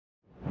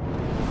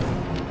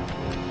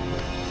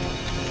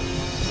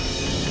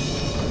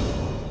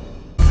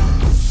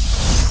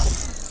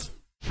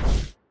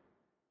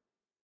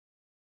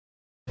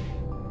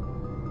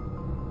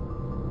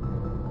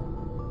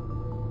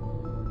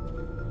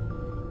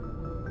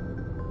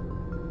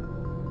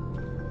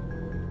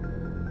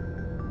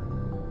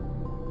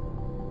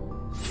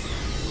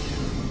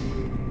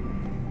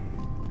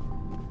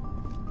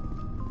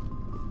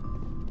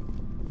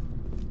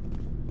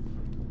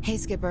Hey,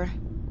 Skipper.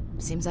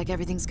 Seems like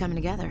everything's coming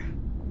together.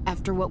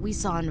 After what we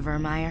saw in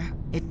Vermeer,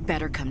 it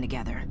better come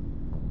together.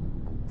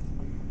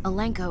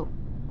 Alenko,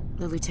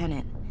 the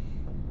lieutenant,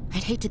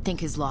 I'd hate to think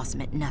his loss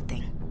meant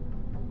nothing.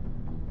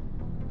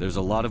 There's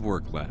a lot of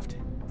work left.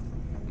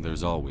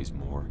 There's always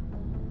more.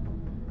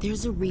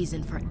 There's a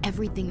reason for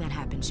everything that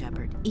happened,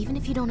 Shepard, even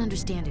if you don't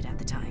understand it at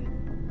the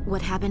time.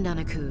 What happened on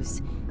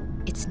Akuz,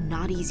 it's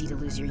not easy to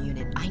lose your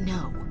unit, I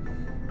know.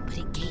 But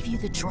it gave you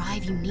the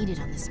drive you needed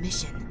on this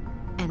mission.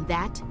 And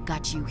that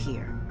got you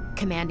here,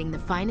 commanding the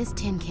finest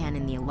tin can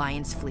in the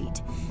Alliance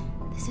fleet.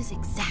 This is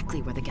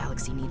exactly where the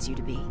galaxy needs you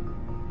to be.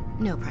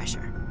 No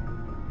pressure.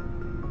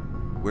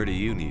 Where do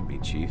you need me,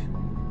 Chief?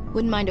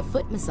 Wouldn't mind a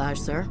foot massage,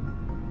 sir.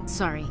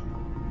 Sorry,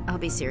 I'll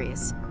be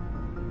serious.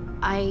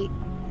 I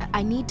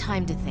need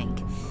time to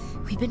think.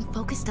 We've been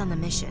focused on the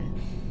mission.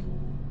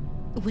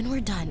 When we're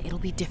done, it'll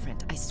be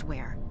different, I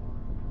swear.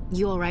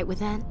 You all right with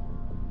that?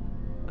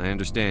 I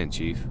understand,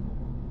 Chief.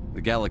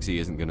 The galaxy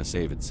isn't gonna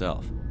save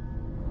itself.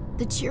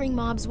 The cheering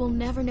mobs will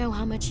never know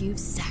how much you've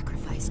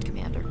sacrificed,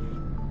 Commander.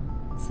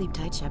 Sleep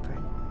tight, Shepard.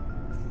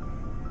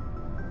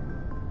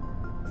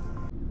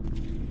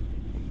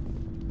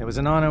 It was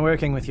an honor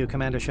working with you,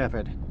 Commander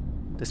Shepard.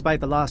 Despite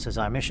the losses,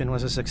 our mission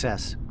was a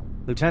success.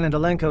 Lieutenant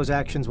Alenko's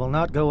actions will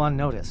not go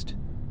unnoticed.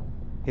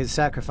 His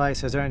sacrifice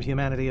has earned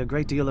humanity a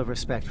great deal of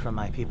respect from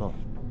my people.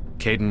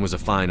 Kaidan was a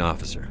fine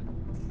officer.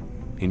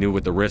 He knew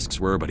what the risks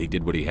were, but he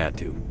did what he had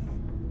to.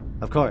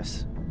 Of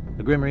course.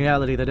 The grim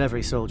reality that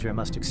every soldier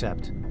must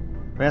accept.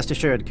 Rest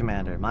assured,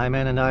 Commander, my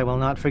men and I will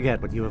not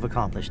forget what you have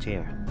accomplished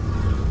here.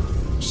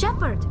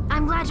 Shepard,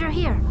 I'm glad you're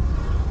here.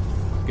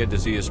 Good to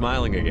see you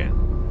smiling again,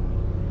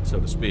 so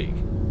to speak.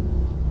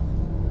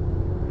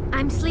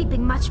 I'm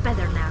sleeping much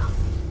better now.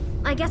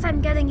 I guess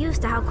I'm getting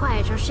used to how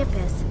quiet your ship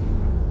is.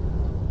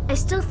 I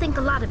still think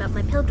a lot about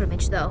my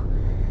pilgrimage, though.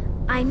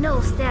 I know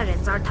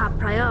Steren's our top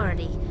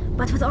priority,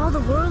 but with all the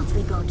worlds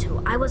we go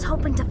to, I was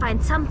hoping to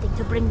find something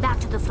to bring back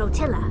to the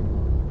flotilla.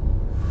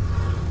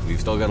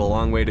 We've still got a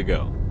long way to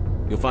go.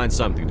 You'll find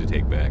something to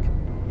take back.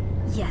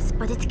 Yes,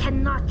 but it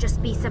cannot just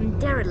be some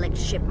derelict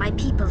ship my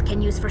people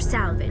can use for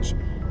salvage.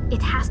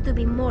 It has to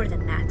be more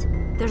than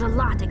that. There's a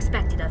lot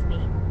expected of me.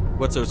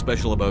 What's so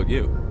special about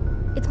you?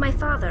 It's my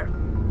father.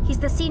 He's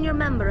the senior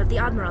member of the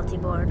Admiralty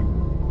Board.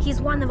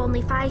 He's one of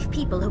only 5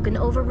 people who can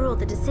overrule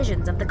the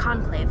decisions of the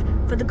Conclave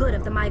for the good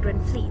of the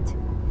migrant fleet.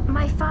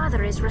 My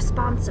father is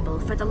responsible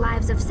for the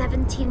lives of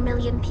 17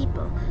 million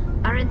people.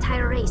 Our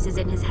entire race is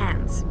in his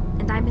hands,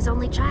 and I'm his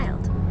only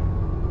child.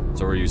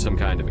 So are you some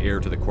kind of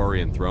heir to the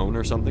Quarian throne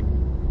or something?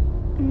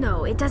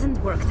 No, it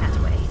doesn't work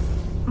that way.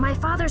 My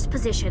father's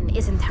position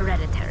isn't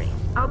hereditary.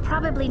 I'll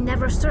probably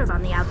never serve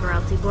on the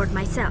Admiralty Board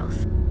myself.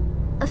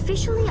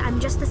 Officially, I'm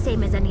just the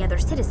same as any other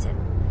citizen.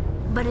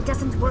 But it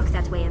doesn't work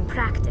that way in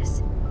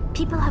practice.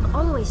 People have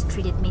always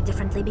treated me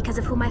differently because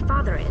of who my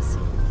father is.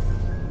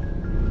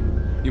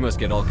 You must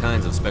get all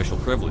kinds of special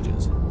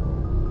privileges.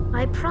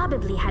 I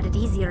probably had it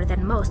easier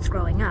than most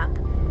growing up,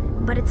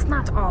 but it's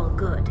not all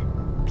good.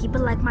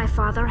 People like my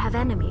father have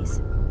enemies,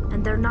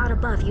 and they're not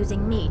above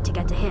using me to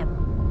get to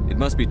him. It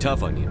must be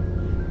tough on you.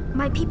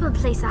 My people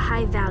place a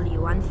high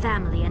value on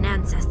family and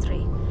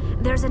ancestry.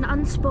 There's an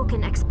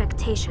unspoken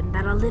expectation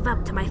that I'll live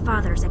up to my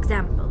father's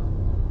example.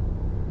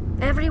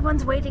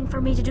 Everyone's waiting for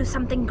me to do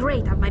something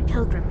great on my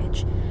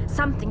pilgrimage,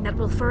 something that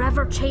will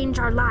forever change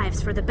our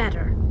lives for the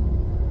better.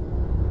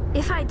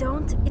 If I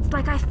don't, it's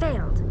like I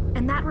failed,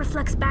 and that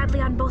reflects badly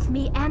on both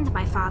me and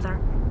my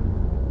father.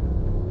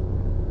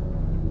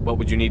 What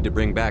would you need to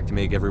bring back to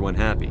make everyone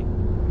happy?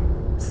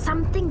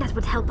 Something that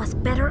would help us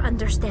better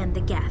understand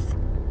the Geth.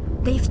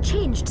 They've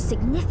changed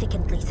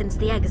significantly since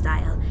the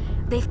exile.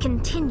 They've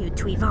continued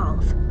to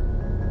evolve.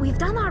 We've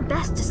done our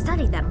best to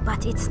study them,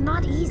 but it's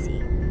not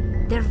easy.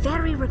 They're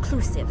very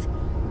reclusive.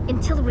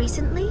 Until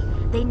recently,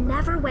 they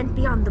never went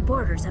beyond the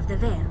borders of the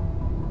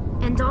Veil.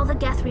 And all the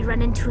Geth we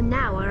run into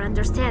now are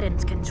under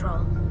Steren's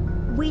control.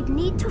 We'd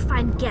need to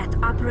find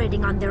Geth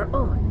operating on their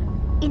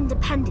own,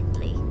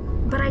 independently.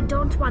 But I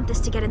don't want this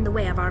to get in the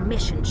way of our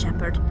mission,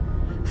 Shepard.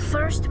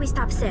 First, we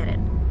stop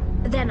Seren.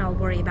 Then I'll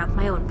worry about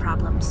my own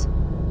problems.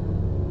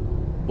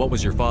 What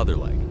was your father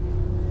like?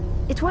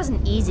 It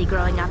wasn't easy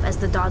growing up as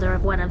the daughter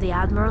of one of the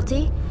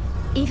Admiralty.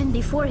 Even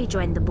before he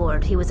joined the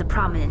board, he was a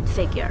prominent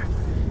figure.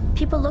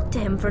 People looked to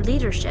him for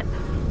leadership.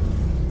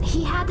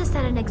 He had to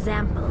set an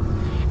example,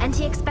 and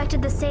he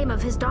expected the same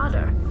of his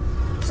daughter.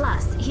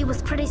 Plus, he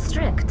was pretty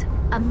strict,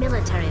 a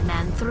military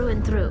man through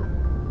and through.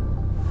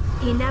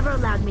 He never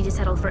allowed me to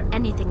settle for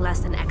anything less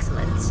than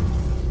excellence.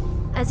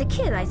 As a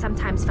kid, I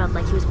sometimes felt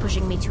like he was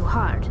pushing me too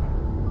hard.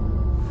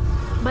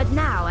 But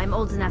now, I'm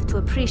old enough to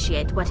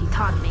appreciate what he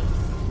taught me.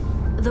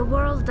 The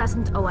world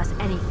doesn't owe us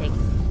anything.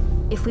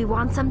 If we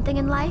want something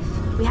in life,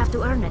 we have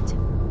to earn it.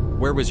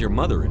 Where was your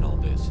mother in all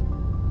this?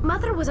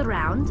 Mother was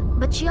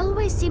around, but she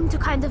always seemed to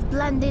kind of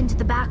blend into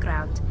the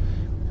background.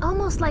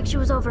 Almost like she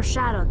was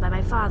overshadowed by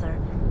my father.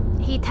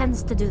 He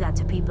tends to do that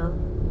to people.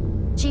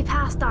 She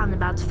passed on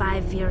about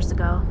 5 years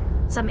ago.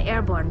 Some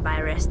airborne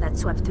virus that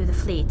swept through the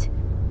fleet.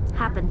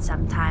 Happens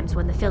sometimes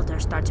when the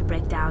filters start to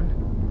break down.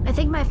 I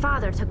think my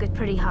father took it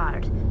pretty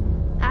hard.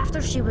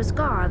 After she was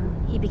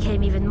gone, he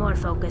became even more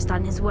focused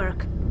on his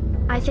work.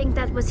 I think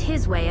that was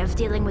his way of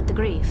dealing with the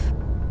grief.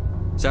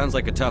 Sounds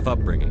like a tough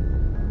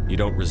upbringing. You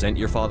don't resent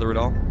your father at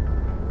all?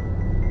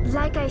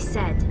 Like I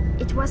said,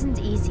 it wasn't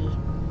easy.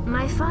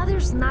 My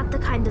father's not the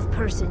kind of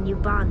person you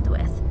bond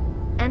with,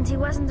 and he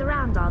wasn't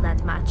around all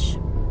that much.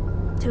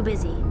 Too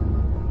busy.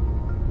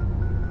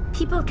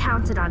 People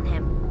counted on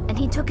him, and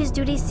he took his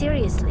duties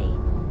seriously.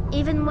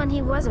 Even when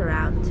he was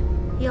around,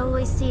 he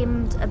always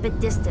seemed a bit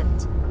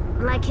distant,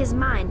 like his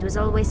mind was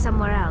always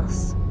somewhere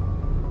else.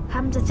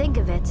 Come to think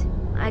of it,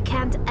 I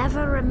can't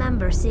ever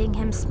remember seeing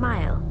him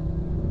smile.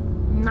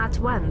 Not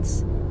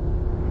once.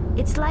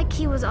 It's like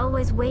he was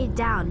always weighed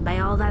down by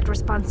all that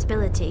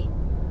responsibility.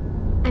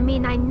 I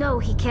mean, I know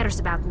he cares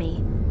about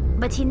me,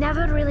 but he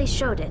never really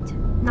showed it,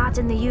 not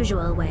in the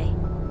usual way.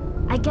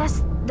 I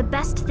guess the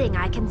best thing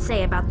I can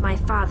say about my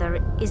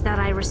father is that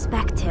I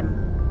respect him.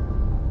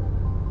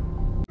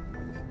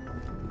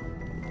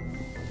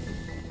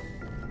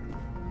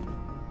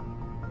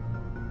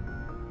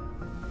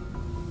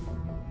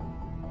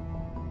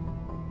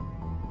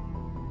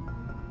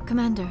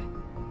 Commander,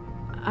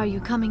 are you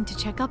coming to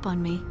check up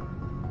on me?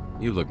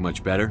 You look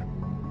much better.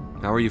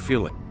 How are you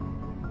feeling?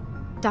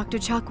 Dr.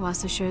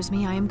 Chakwas assures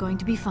me I am going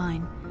to be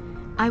fine.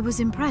 I was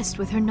impressed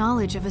with her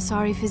knowledge of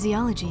Asari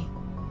physiology.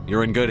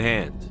 You're in good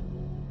hands.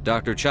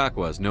 Dr.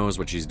 Chakwas knows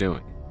what she's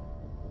doing.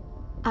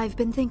 I've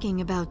been thinking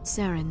about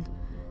Saren.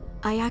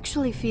 I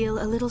actually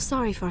feel a little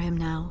sorry for him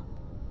now.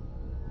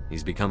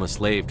 He's become a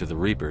slave to the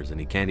Reapers and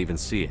he can't even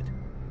see it.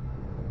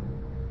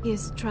 He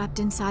is trapped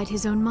inside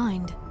his own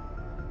mind.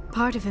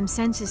 Part of him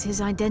senses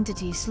his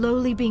identity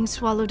slowly being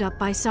swallowed up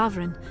by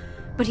Sovereign,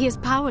 but he is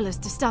powerless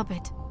to stop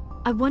it.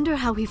 I wonder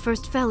how he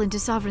first fell into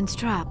Sovereign's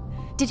trap.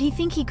 Did he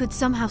think he could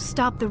somehow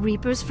stop the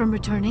Reapers from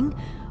returning?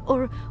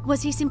 Or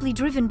was he simply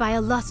driven by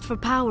a lust for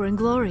power and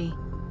glory?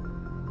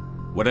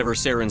 Whatever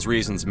Saren's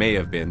reasons may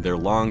have been, they're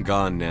long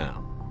gone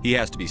now. He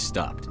has to be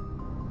stopped.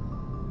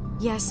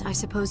 Yes, I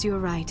suppose you're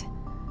right.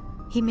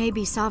 He may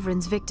be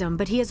Sovereign's victim,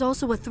 but he is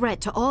also a threat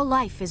to all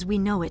life as we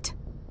know it.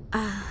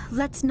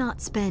 Let's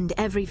not spend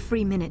every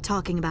free minute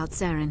talking about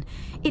Saren.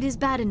 It is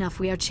bad enough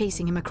we are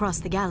chasing him across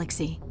the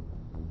galaxy.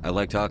 I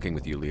like talking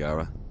with you,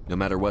 Liara, no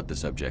matter what the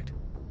subject.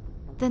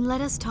 Then let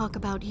us talk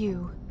about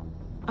you.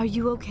 Are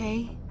you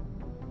okay?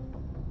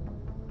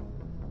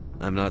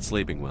 I'm not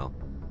sleeping well.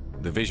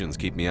 The visions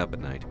keep me up at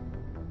night.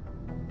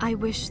 I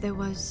wish there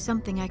was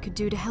something I could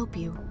do to help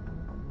you.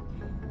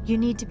 You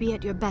need to be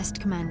at your best,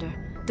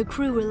 Commander. The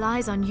crew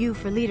relies on you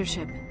for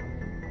leadership.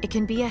 It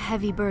can be a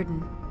heavy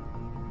burden.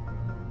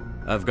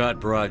 I've got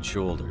broad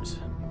shoulders.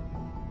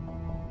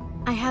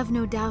 I have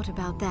no doubt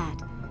about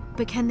that.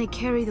 But can they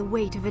carry the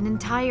weight of an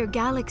entire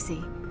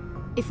galaxy?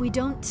 If we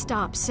don't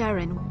stop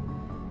Saren...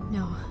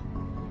 No,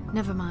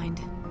 never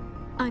mind.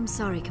 I'm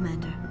sorry,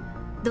 Commander.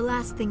 The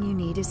last thing you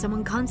need is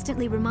someone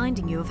constantly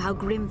reminding you of how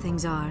grim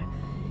things are.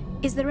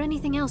 Is there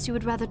anything else you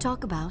would rather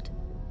talk about?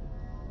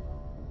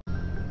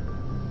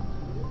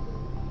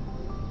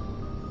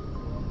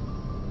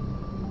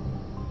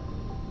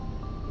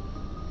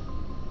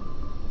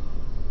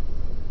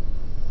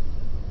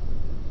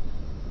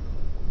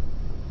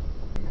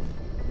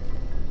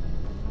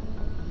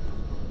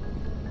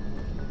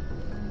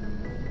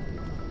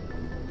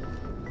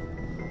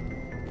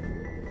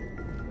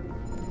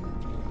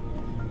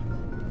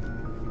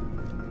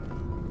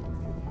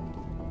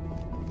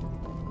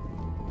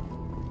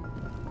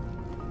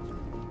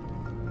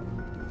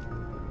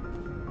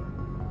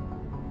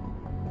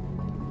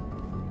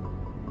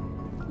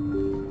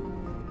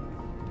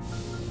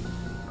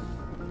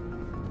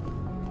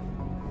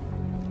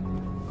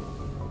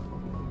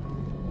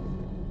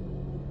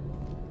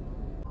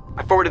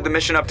 I forwarded the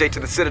mission update to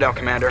the Citadel,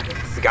 Commander.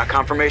 We got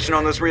confirmation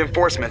on those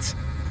reinforcements.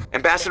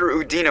 Ambassador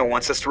Udino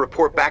wants us to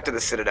report back to the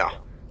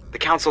Citadel. The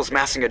Council's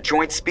massing a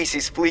joint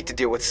species fleet to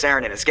deal with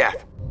Saren and his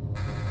Geth.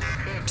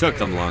 Took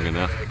them long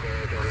enough.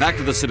 Back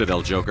to the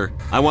Citadel, Joker.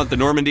 I want the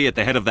Normandy at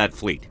the head of that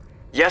fleet.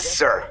 Yes,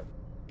 sir.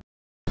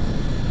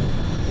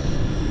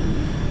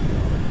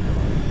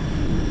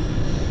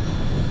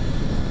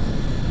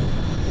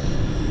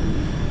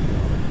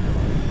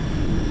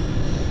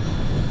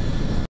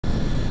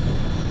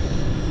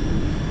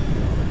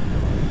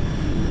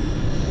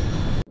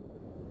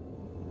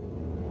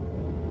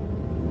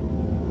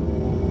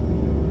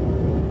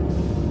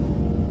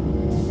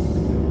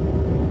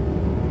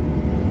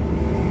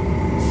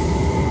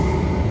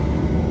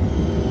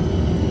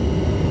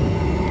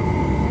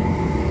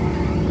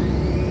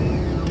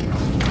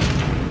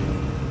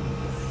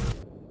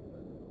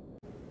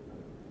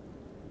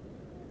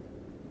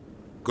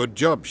 Good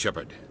job,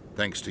 Shepard.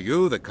 Thanks to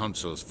you, the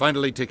Council's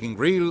finally taking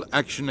real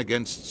action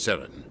against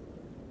Saren.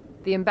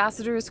 The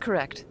Ambassador is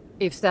correct.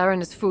 If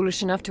Saren is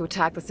foolish enough to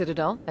attack the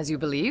Citadel, as you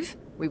believe,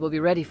 we will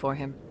be ready for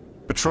him.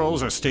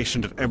 Patrols are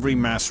stationed at every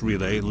mass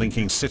relay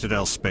linking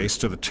Citadel space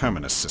to the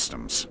Terminus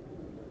systems.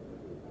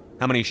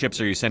 How many ships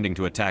are you sending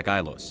to attack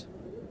Ilos?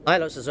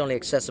 Ilos is only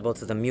accessible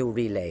to the Mu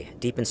relay,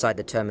 deep inside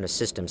the Terminus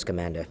systems,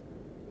 Commander.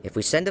 If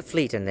we send a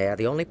fleet in there,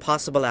 the only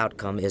possible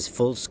outcome is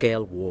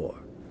full-scale war.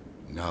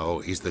 Now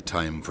is the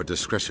time for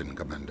discretion,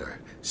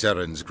 Commander.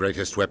 Saren's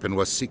greatest weapon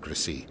was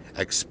secrecy.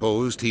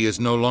 Exposed, he is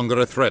no longer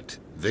a threat.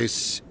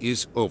 This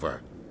is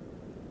over.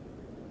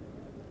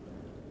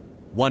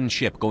 One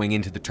ship going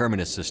into the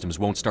Terminus systems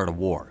won't start a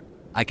war.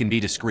 I can be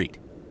discreet.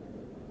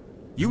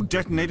 You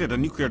detonated a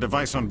nuclear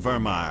device on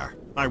Vermeer.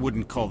 I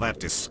wouldn't call that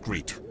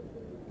discreet.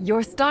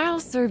 Your style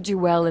served you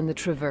well in the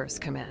Traverse,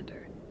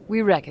 Commander.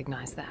 We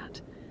recognize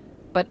that.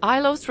 But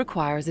Ilos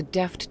requires a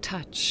deft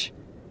touch.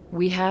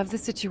 We have the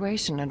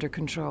situation under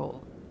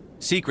control.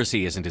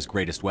 Secrecy isn't his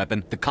greatest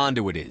weapon. The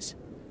conduit is.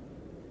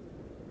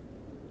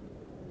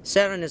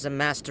 Saren is a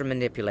master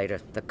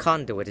manipulator. The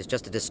conduit is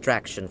just a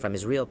distraction from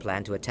his real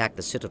plan to attack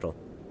the Citadel.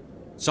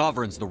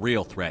 Sovereign's the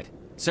real threat.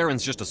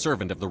 Saren's just a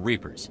servant of the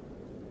Reapers.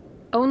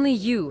 Only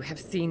you have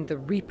seen the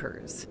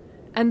Reapers,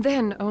 and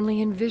then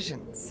only in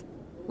visions.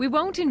 We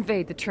won't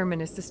invade the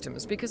Terminus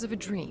systems because of a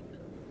dream.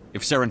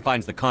 If Saren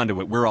finds the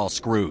conduit, we're all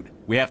screwed.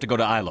 We have to go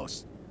to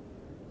Ilos.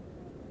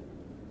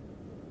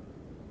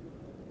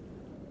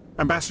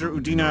 Ambassador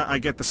Udina, I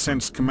get the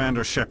sense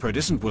Commander Shepard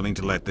isn't willing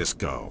to let this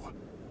go.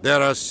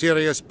 There are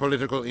serious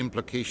political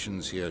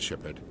implications here,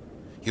 Shepard.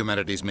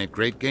 Humanity's made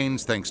great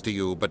gains thanks to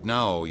you, but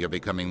now you're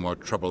becoming more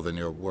trouble than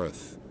you're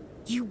worth.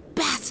 You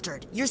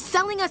bastard! You're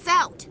selling us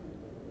out!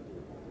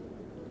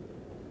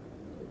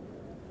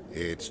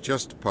 It's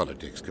just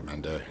politics,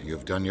 Commander.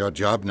 You've done your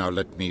job, now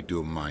let me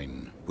do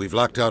mine. We've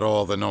locked out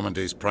all the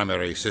Normandy's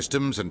primary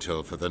systems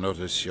until further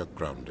notice you're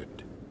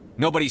grounded.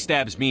 Nobody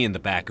stabs me in the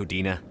back,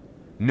 Udina.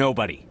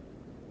 Nobody.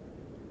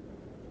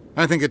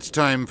 I think it's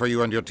time for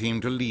you and your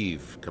team to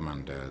leave,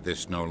 Commander.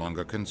 This no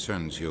longer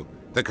concerns you.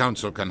 The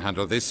Council can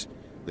handle this,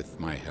 with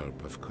my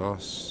help, of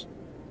course.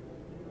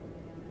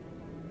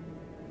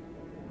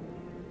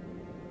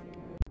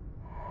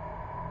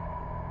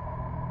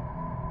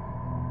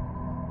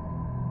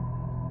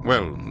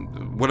 Well,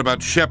 what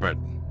about Shepard?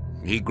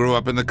 He grew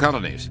up in the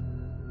colonies.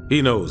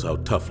 He knows how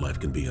tough life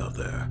can be out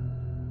there.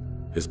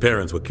 His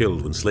parents were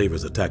killed when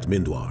slavers attacked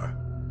Mindwar.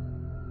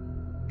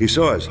 He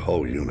saw his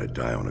whole unit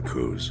die on a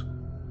cruise.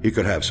 He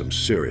could have some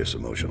serious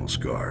emotional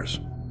scars.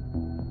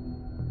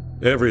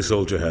 Every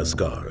soldier has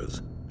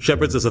scars.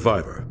 Shepard's a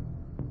survivor.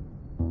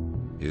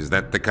 Is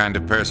that the kind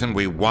of person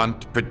we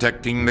want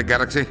protecting the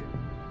galaxy?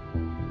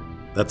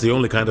 That's the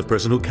only kind of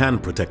person who can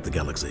protect the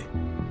galaxy.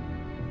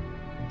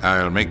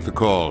 I'll make the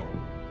call.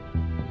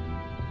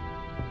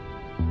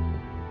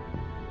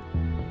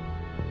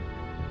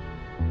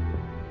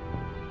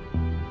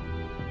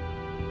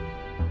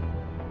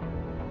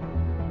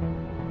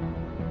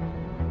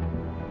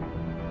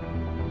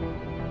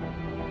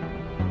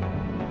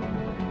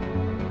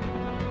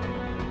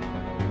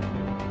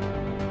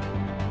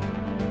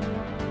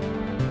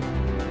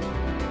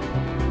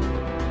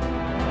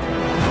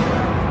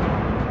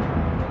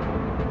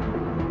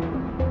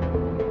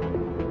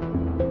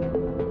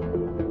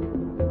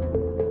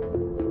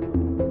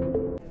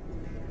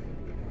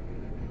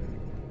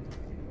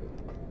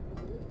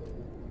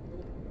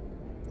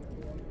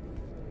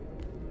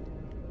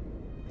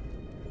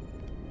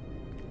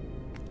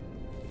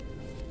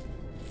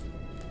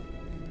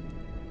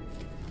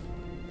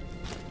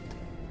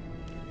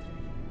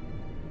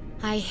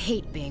 I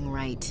hate being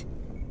right.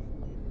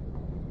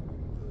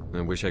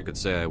 I wish I could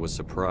say I was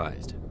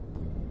surprised.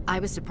 I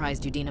was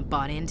surprised Udina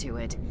bought into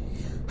it.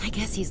 I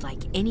guess he's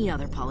like any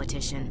other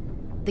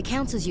politician. The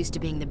Council's used to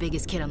being the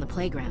biggest kid on the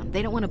playground.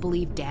 They don't want to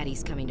believe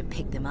Daddy's coming to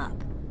pick them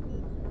up.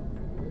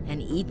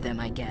 And eat them,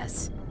 I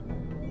guess.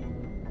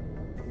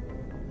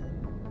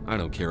 I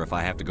don't care if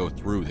I have to go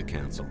through the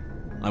Council.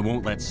 I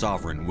won't let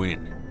Sovereign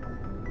win.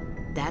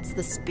 That's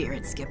the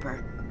spirit, Skipper.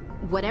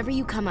 Whatever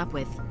you come up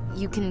with,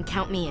 you can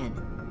count me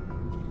in.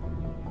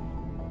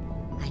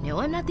 I know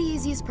I'm not the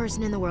easiest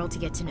person in the world to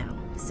get to know,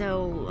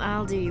 so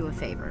I'll do you a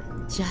favor.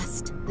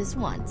 Just this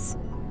once.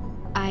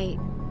 I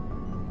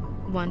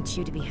want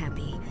you to be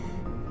happy.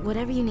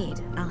 Whatever you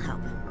need, I'll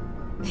help.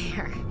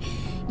 There.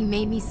 You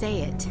made me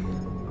say it.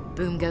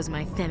 Boom goes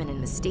my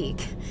feminine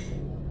mystique.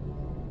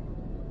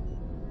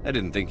 I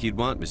didn't think you'd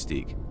want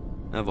Mystique.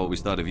 I've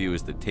always thought of you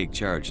as the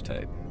take-charge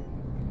type.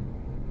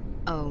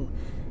 Oh,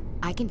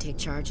 I can take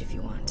charge if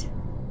you want.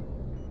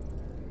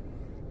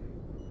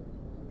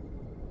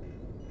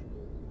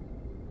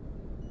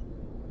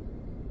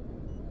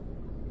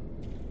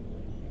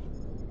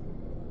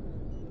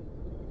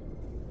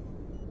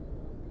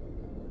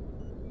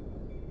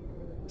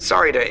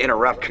 Sorry to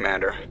interrupt,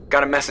 Commander.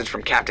 Got a message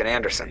from Captain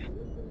Anderson.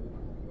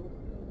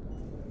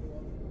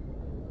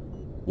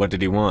 What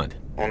did he want?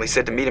 Only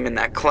said to meet him in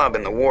that club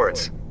in the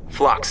wards.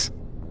 Flux.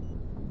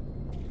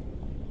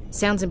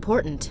 Sounds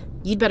important.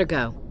 You'd better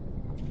go.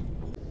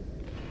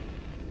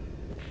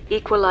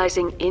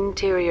 Equalizing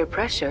interior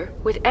pressure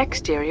with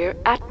exterior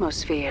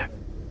atmosphere.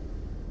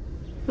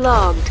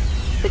 Logged.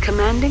 The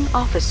commanding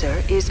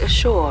officer is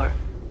ashore.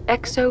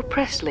 Exo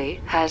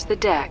Presley has the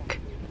deck.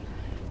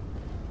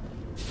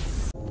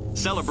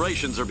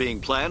 Celebrations are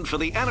being planned for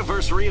the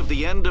anniversary of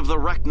the end of the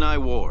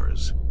Rachni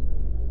Wars.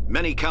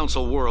 Many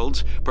Council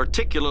worlds,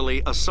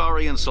 particularly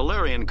Asari and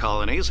Solarian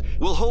colonies,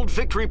 will hold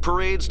victory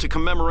parades to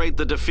commemorate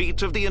the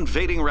defeat of the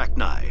invading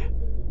Rachni.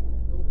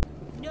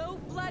 No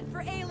blood for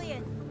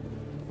alien!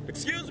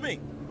 Excuse me,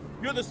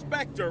 you're the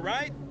Spectre,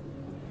 right?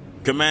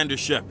 Commander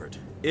Shepard,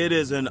 it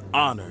is an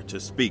honor to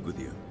speak with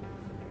you.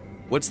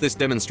 What's this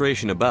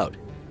demonstration about?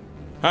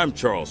 I'm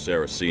Charles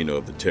Saraceno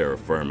of the Terra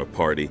Firma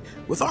Party.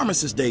 With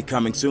Armistice Day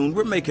coming soon,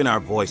 we're making our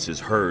voices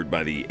heard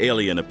by the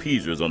alien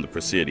appeasers on the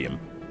Presidium.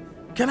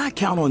 Can I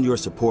count on your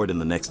support in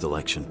the next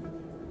election?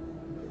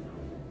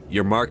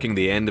 You're marking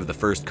the end of the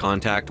First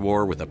Contact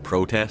War with a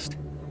protest?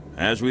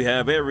 As we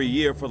have every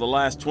year for the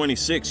last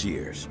 26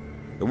 years.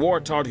 The war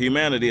taught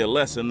humanity a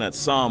lesson that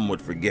some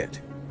would forget.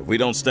 If we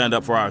don't stand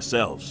up for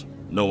ourselves,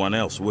 no one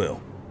else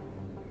will.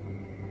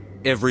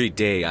 Every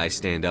day I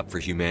stand up for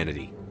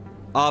humanity,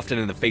 often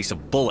in the face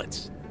of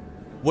bullets.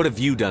 What have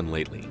you done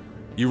lately?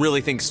 You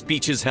really think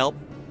speeches help?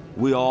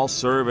 We all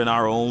serve in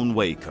our own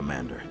way,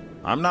 Commander.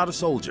 I'm not a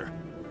soldier,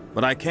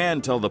 but I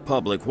can tell the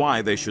public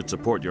why they should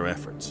support your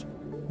efforts.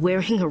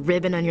 Wearing a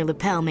ribbon on your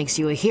lapel makes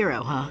you a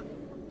hero, huh?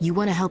 You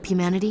want to help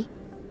humanity?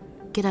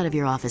 Get out of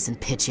your office and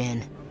pitch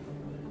in.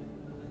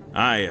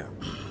 I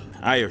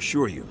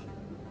assure you,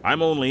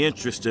 I'm only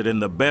interested in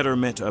the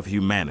betterment of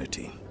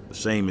humanity, the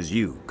same as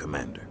you,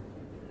 Commander.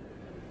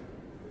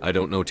 I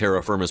don't know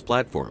Terra Firma's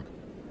platform.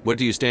 What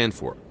do you stand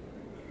for?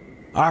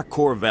 Our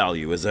core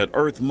value is that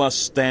Earth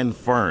must stand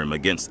firm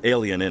against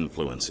alien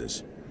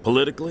influences,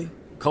 politically,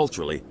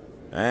 culturally,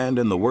 and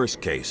in the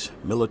worst case,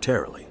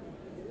 militarily.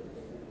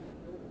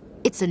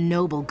 It's a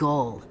noble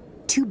goal.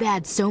 Too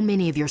bad so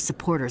many of your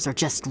supporters are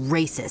just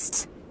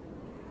racists.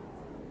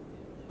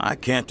 I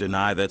can't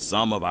deny that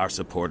some of our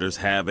supporters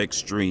have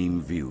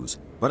extreme views,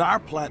 but our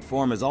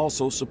platform is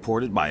also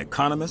supported by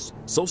economists,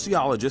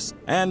 sociologists,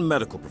 and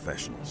medical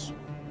professionals.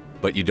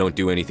 But you don't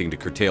do anything to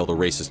curtail the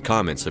racist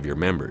comments of your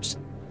members.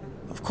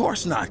 Of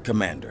course not,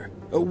 Commander.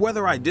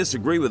 Whether I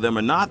disagree with them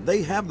or not,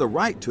 they have the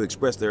right to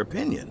express their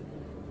opinion.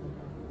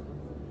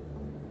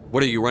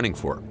 What are you running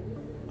for?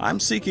 I'm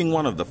seeking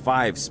one of the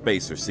 5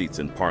 spacer seats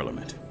in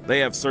Parliament. They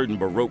have certain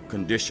Baroque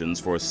conditions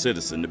for a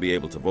citizen to be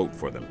able to vote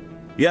for them.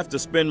 You have to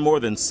spend more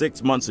than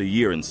 6 months a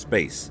year in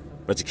space,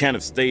 but you can't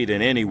have stayed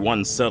in any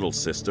one settled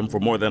system for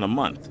more than a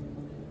month.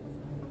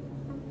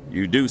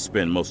 You do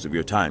spend most of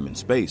your time in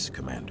space,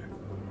 Commander.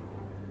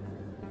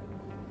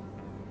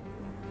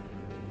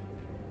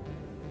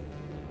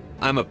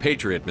 I'm a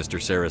patriot, Mr.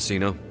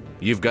 Saraceno.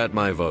 You've got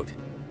my vote.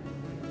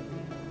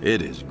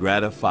 It is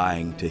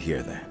gratifying to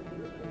hear that.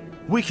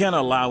 We can't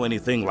allow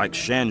anything like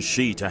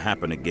Shanxi to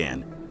happen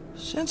again.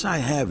 Since I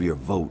have your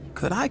vote,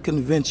 could I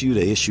convince you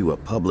to issue a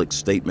public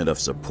statement of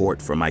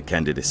support for my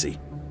candidacy?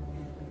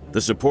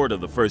 The support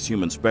of the first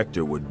human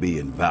Spectre would be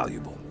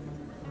invaluable.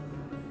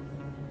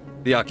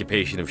 The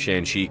occupation of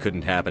Shanxi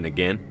couldn't happen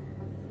again.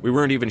 We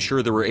weren't even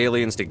sure there were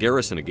aliens to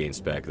garrison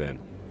against back then.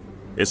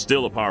 It's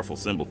still a powerful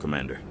symbol,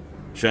 Commander.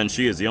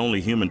 Shanxi is the only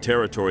human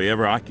territory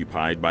ever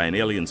occupied by an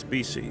alien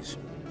species.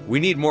 We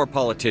need more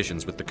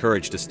politicians with the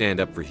courage to stand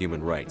up for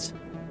human rights.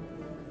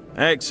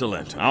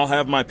 Excellent. I'll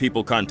have my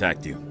people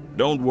contact you.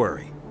 Don't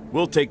worry.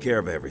 We'll take care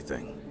of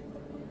everything.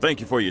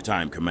 Thank you for your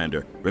time,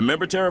 Commander.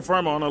 Remember Terra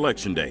Firma on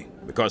Election Day,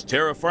 because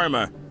Terra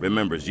Firma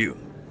remembers you.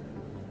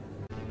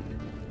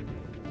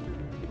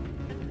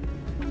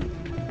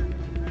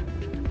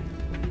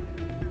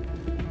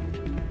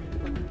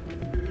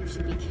 You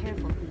should be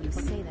careful who you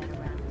say that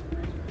around.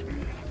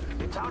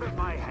 It's out of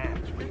my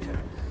hands, Rita.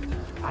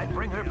 I'd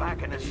bring her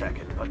back in a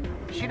second, but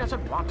she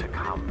doesn't want to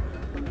come.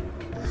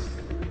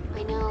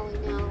 I know.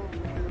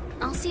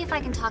 I'll see if I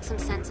can talk some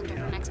sense into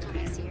her next time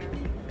I see her.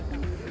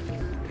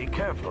 Be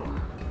careful.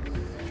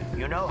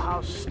 You know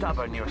how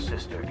stubborn your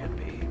sister can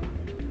be.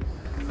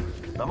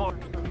 The more...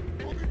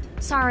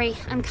 Sorry,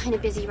 I'm kind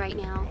of busy right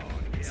now.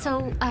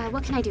 So,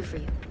 what can I do for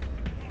you?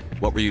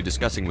 What were you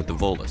discussing with the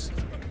Volus?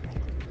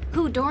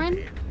 Who,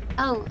 Doran?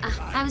 Oh,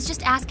 I was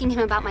just asking him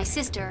about my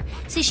sister.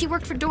 See, she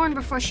worked for Doran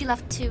before she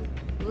left to...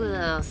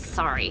 Ugh,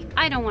 sorry.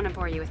 I don't want to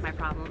bore you with my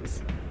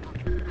problems.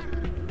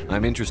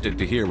 I'm interested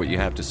to hear what you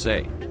have to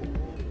say.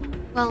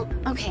 Well,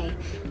 okay.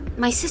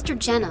 My sister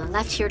Jenna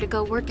left here to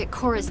go work at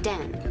Cora's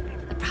Den.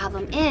 The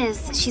problem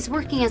is, she's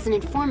working as an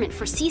informant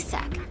for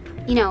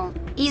CSEC. You know,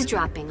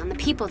 eavesdropping on the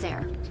people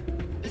there.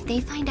 If they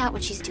find out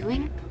what she's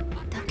doing,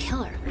 they'll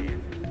kill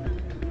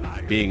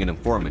her. Being an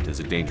informant is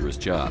a dangerous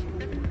job.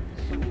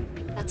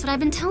 That's what I've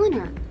been telling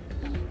her.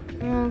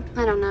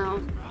 I don't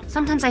know.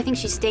 Sometimes I think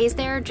she stays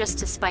there just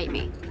to spite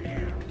me.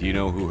 Do you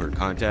know who her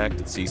contact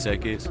at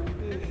CSEC is?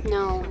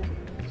 No.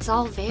 It's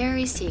all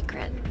very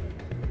secret.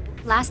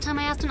 Last time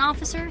I asked an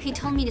officer, he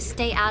told me to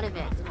stay out of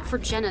it, for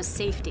Jenna's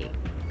safety.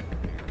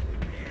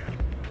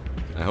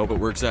 I hope it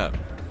works out.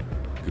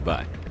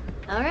 Goodbye.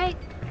 All right.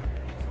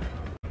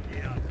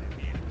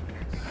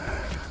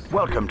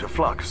 Welcome to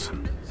Flux.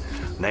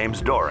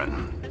 Name's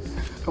Doran.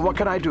 What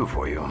can I do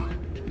for you?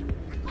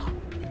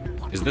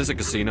 Is this a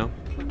casino?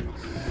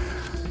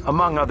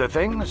 Among other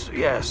things,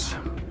 yes.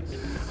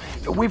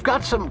 We've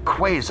got some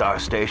quasar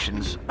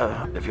stations,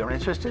 if you're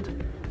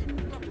interested.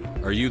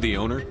 Are you the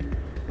owner?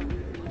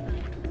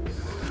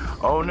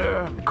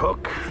 Owner,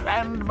 cook,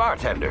 and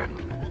bartender.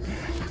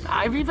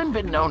 I've even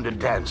been known to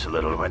dance a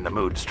little when the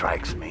mood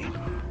strikes me.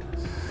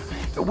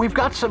 We've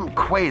got some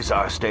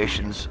quasar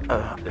stations,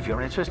 if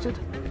you're interested.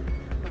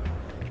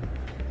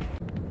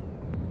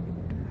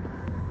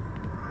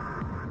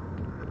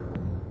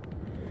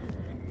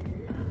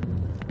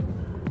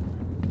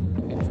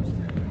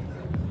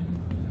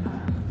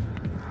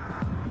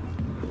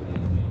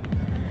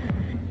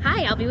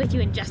 Hi, I'll be with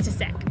you in just a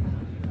sec.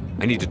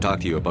 I need to talk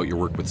to you about your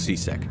work with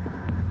CSEC.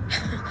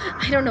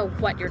 I don't know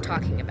what you're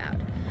talking about.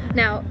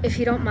 Now, if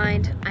you don't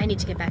mind, I need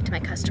to get back to my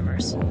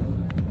customers.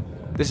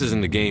 This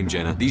isn't a game,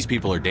 Jenna. These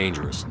people are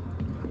dangerous.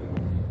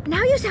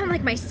 Now you sound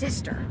like my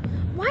sister.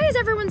 Why is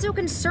everyone so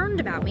concerned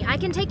about me? I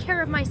can take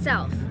care of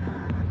myself.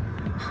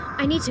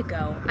 I need to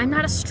go. I'm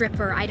not a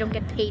stripper. I don't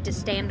get paid to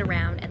stand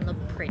around and look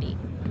pretty.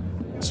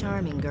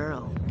 Charming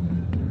girl.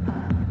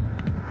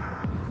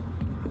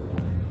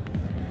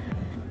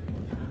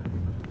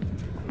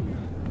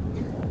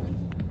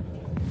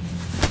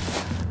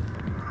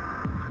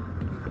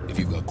 If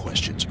you've got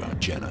questions about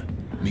Jenna,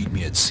 meet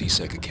me at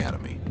CSEC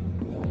Academy.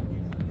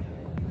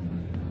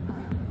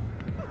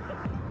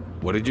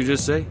 What did you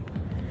just say?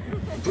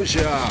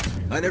 Push off.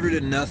 I never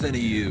did nothing to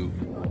you.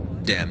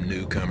 Damn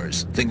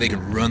newcomers. Think they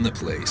can run the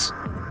place.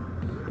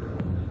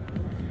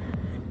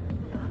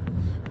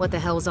 What the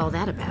hell's all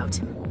that about?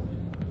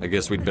 I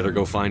guess we'd better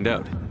go find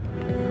out.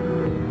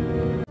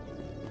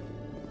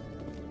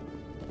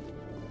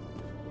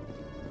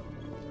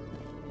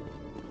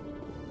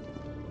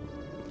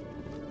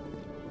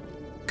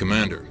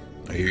 Commander,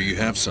 I hear you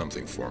have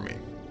something for me.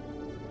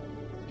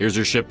 Here's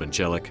your shipment,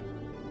 Chelik.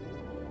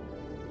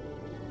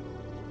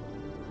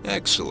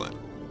 Excellent.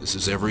 This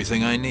is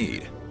everything I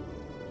need.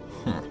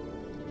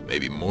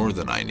 Maybe more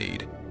than I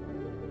need.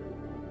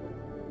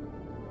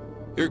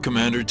 Here,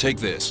 Commander, take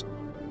this.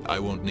 I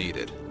won't need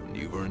it, and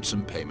you've earned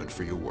some payment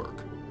for your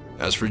work.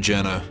 As for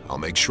Jenna, I'll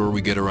make sure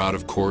we get her out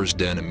of Cora's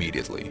den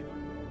immediately.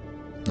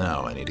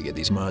 Now I need to get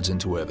these mods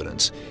into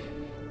evidence.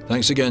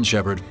 Thanks again,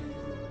 Shepard.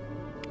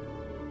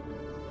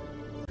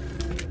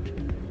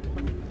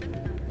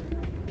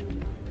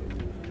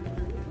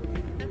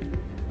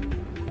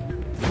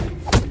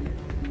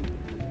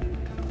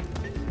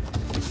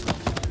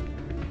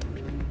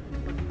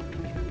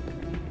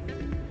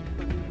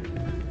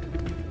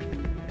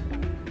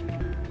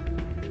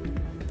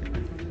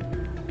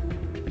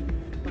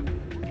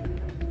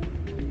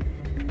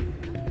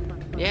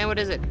 Yeah, what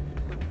is it?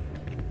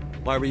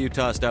 Why were you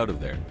tossed out of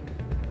there?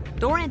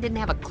 Doran didn't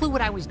have a clue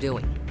what I was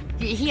doing.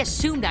 He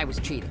assumed I was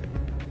cheating.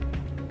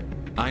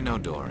 I know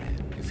Doran.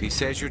 If he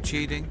says you're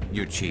cheating,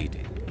 you're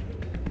cheating.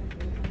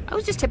 I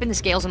was just tipping the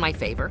scales in my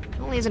favor.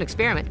 Only as an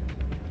experiment.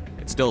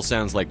 It still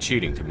sounds like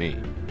cheating to me.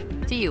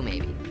 To you,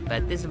 maybe.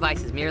 But this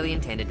device is merely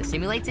intended to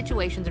simulate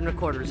situations and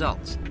record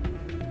results.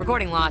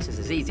 Recording losses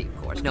is easy, of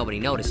course.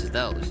 Nobody notices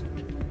those.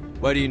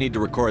 Why do you need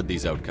to record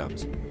these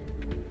outcomes?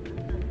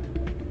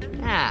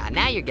 Ah,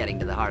 now you're getting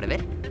to the heart of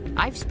it.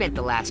 I've spent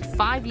the last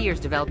 5 years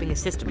developing a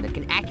system that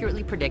can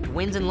accurately predict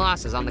wins and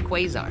losses on the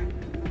Quasar.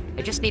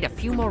 I just need a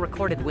few more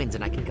recorded wins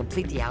and I can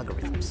complete the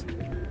algorithms.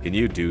 Can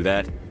you do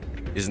that?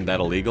 Isn't that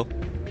illegal?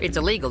 It's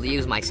illegal to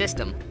use my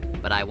system,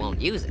 but I won't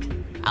use it.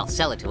 I'll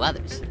sell it to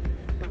others.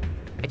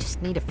 I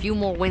just need a few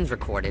more wins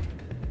recorded.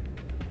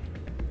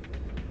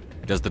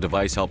 Does the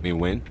device help me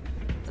win?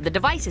 The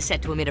device is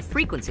set to emit a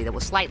frequency that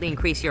will slightly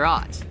increase your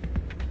odds.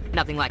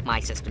 Nothing like my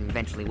system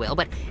eventually will,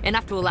 but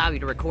enough to allow you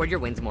to record your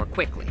wins more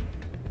quickly.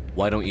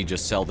 Why don't you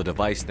just sell the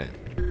device then?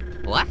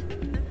 What?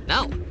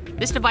 No.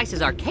 This device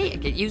is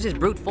archaic. It uses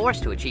brute force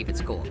to achieve its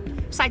goal.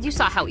 Besides, you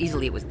saw how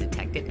easily it was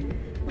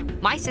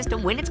detected. My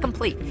system, when it's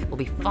complete, will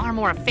be far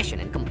more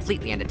efficient and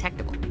completely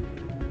undetectable.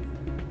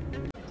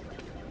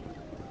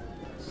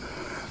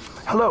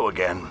 Hello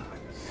again.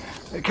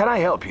 Can I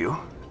help you?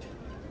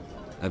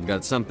 I've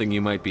got something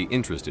you might be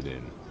interested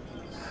in.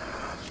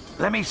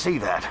 Let me see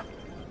that.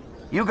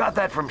 You got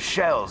that from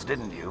Shells,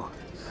 didn't you?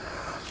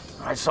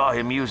 I saw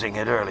him using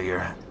it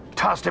earlier.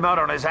 Tossed him out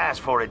on his ass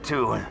for it,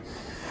 too.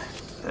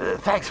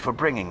 Thanks for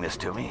bringing this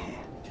to me.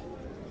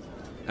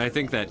 I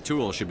think that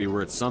tool should be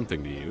worth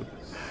something to you.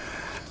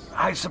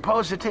 I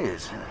suppose it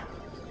is.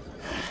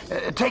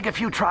 Take a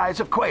few tries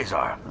of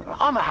Quasar.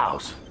 On the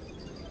house.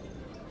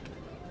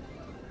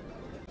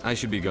 I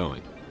should be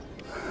going.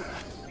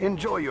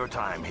 Enjoy your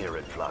time here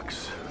at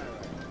Flux.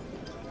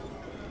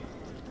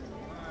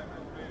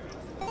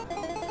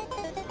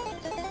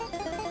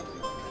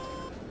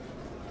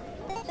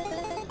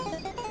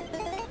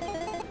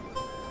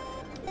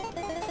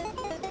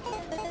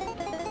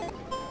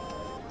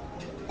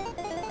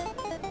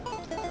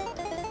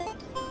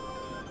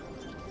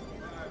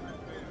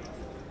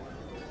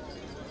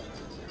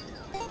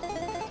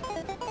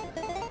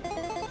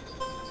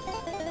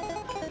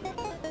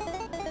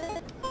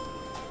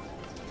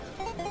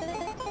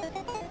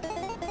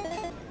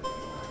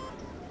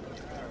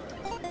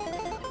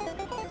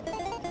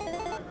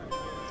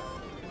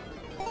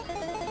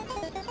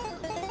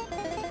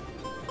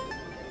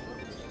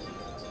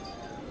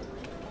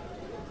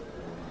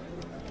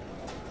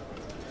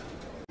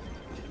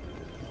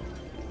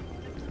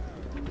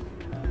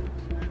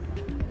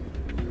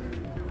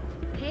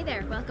 Hey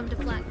there, welcome to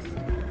Flex.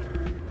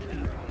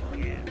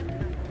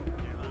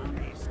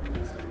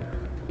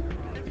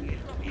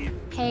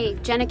 Hey,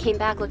 Jenna came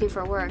back looking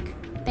for work.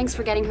 Thanks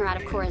for getting her out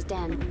of Cora's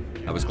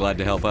den. I was glad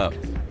to help out.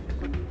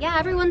 Yeah,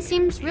 everyone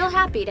seems real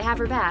happy to have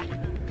her back.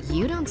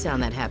 You don't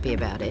sound that happy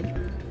about it.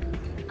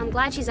 I'm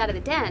glad she's out of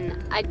the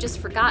den. I'd just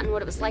forgotten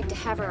what it was like to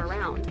have her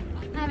around.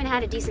 I haven't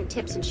had a decent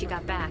tip since she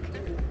got back.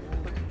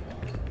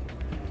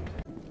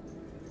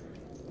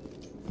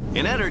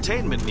 In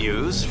entertainment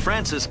news,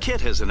 Francis Kitt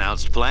has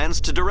announced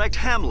plans to direct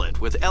Hamlet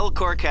with El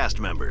Corps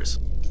cast members.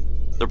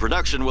 The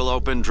production will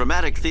open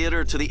dramatic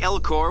theater to the El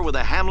Corps with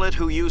a Hamlet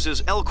who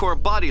uses El Corps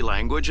body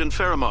language and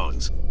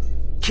pheromones.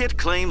 Kitt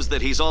claims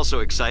that he's also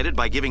excited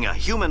by giving a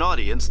human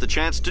audience the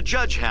chance to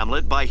judge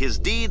Hamlet by his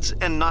deeds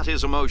and not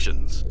his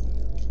emotions.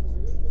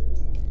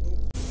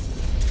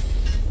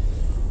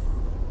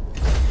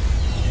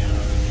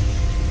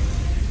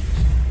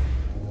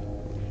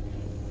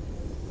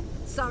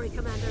 Sorry,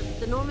 Commander.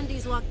 The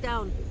Normandy's locked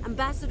down.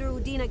 Ambassador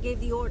Udina gave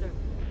the order.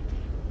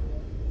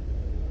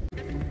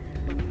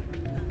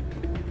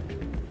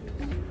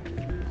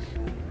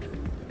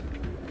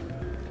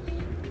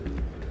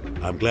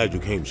 I'm glad you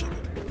came, Shepard.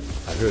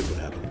 I heard what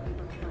happened.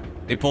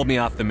 They pulled me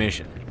off the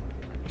mission.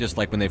 Just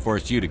like when they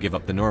forced you to give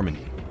up the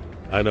Normandy.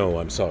 I know,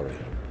 I'm sorry.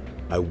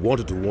 I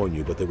wanted to warn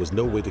you, but there was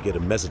no way to get a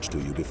message to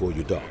you before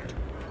you docked.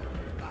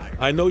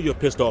 I know you're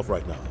pissed off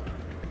right now,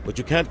 but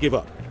you can't give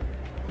up.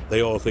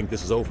 They all think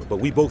this is over,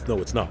 but we both know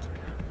it's not.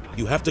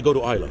 You have to go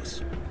to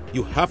Ilos.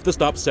 You have to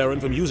stop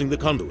Saren from using the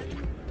conduit.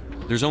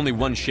 There's only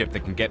one ship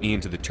that can get me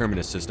into the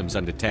Terminus systems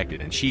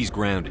undetected, and she's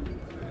grounded.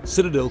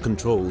 Citadel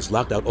controls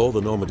locked out all the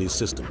Normandy's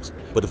systems,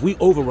 but if we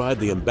override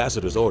the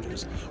Ambassador's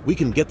orders, we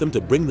can get them to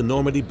bring the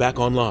Normandy back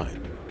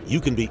online. You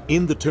can be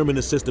in the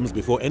Terminus systems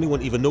before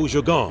anyone even knows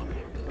you're gone.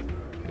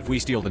 If we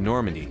steal the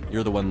Normandy,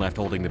 you're the one left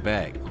holding the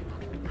bag.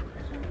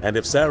 And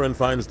if Saren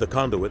finds the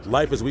conduit,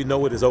 life as we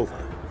know it is over.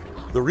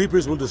 The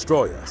Reapers will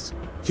destroy us.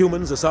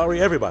 Humans, Asari,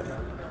 everybody.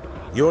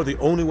 You're the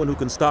only one who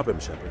can stop him,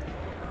 Shepard.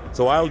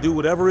 So I'll do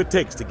whatever it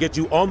takes to get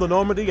you on the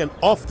Normandy and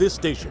off this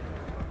station.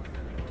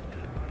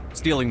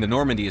 Stealing the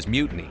Normandy is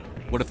mutiny.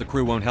 What if the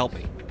crew won't help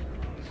me?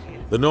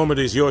 The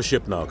Normandy's your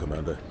ship now,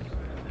 Commander.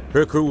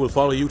 Her crew will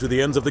follow you to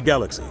the ends of the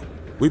galaxy.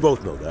 We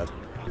both know that.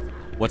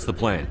 What's the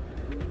plan?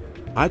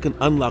 I can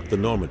unlock the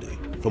Normandy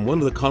from one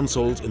of the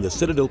consoles in the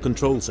Citadel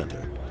Control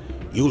Center.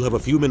 You'll have a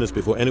few minutes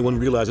before anyone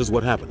realizes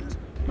what happened.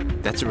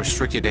 That's a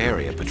restricted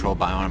area patrolled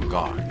by armed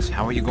guards.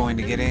 How are you going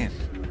to get in?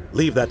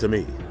 Leave that to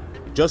me.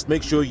 Just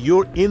make sure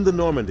you're in the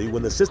Normandy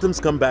when the systems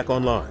come back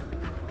online.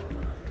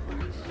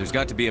 There's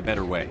got to be a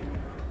better way.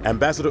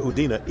 Ambassador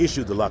Udina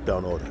issued the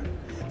lockdown order.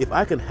 If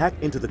I can hack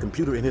into the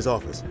computer in his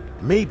office,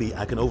 maybe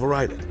I can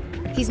override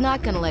it. He's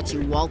not gonna let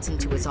you waltz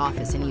into his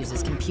office and use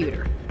his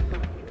computer.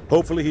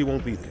 Hopefully he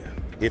won't be there.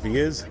 If he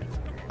is,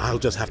 I'll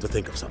just have to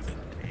think of something.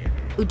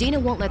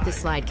 Udina won't let this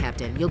slide,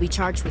 Captain. You'll be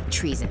charged with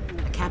treason,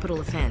 a capital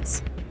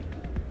offense.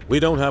 We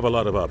don't have a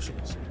lot of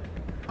options.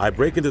 I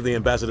break into the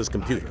Ambassador's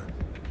computer,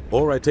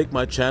 or I take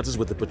my chances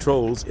with the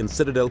patrols in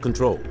Citadel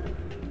Control.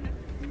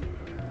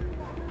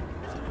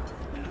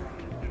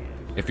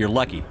 If you're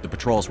lucky, the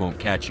patrols won't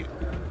catch you.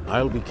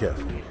 I'll be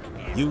careful.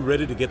 You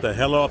ready to get the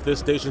hell off this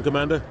station,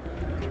 Commander?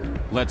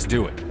 Let's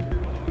do it.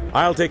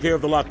 I'll take care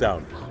of the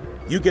lockdown.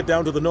 You get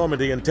down to the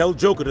Normandy and tell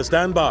Joker to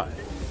stand by.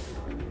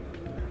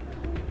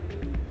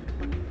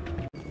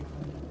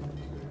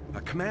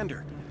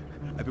 Commander,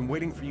 I've been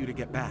waiting for you to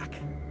get back.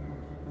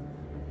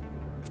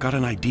 I've got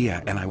an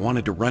idea, and I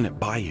wanted to run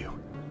it by you.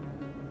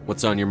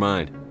 What's on your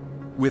mind?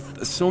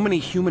 With so many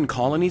human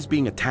colonies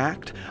being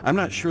attacked, I'm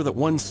not sure that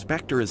one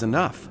Spectre is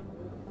enough.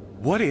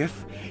 What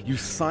if you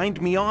signed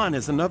me on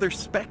as another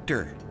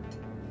Spectre?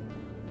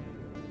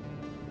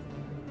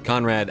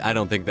 Conrad, I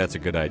don't think that's a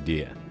good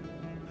idea.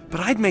 But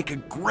I'd make a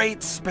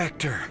great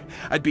Spectre.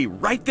 I'd be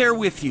right there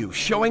with you,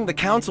 showing the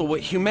Council what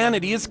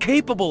humanity is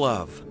capable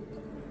of.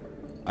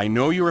 I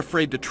know you're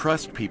afraid to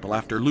trust people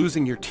after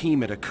losing your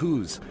team at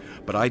Akuz,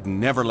 but I'd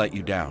never let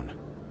you down.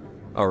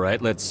 All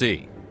right, let's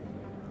see.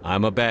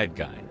 I'm a bad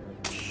guy.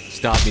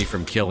 Stop me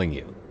from killing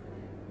you.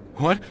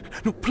 What?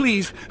 No,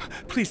 please.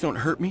 Please don't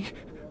hurt me.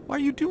 Why are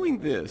you doing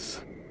this?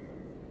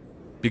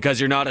 Because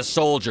you're not a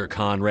soldier,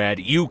 Conrad.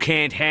 You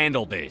can't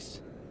handle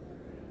this.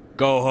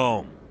 Go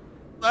home.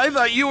 I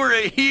thought you were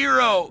a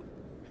hero.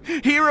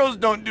 Heroes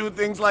don't do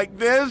things like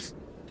this.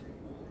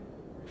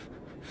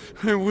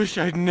 I wish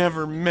I'd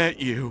never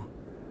met you.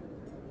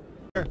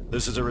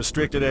 This is a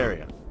restricted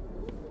area.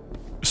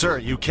 Sir,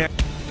 you can't...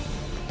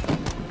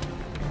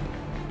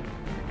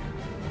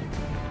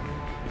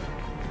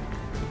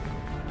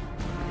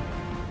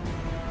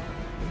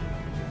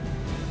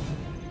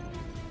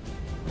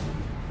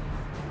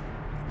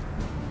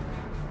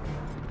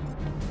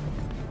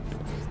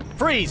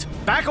 Freeze!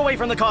 Back away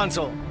from the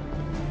console!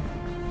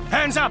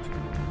 Hands up!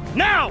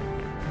 Now!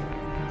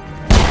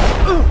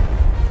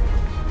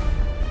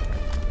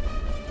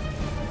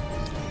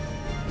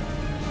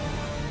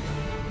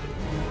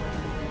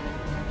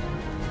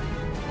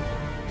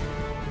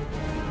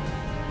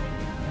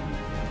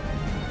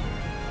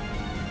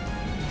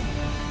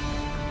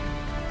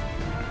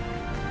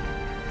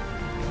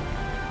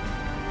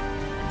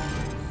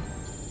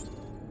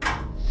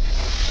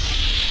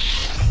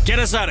 Get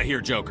us out of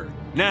here, Joker.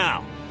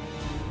 Now!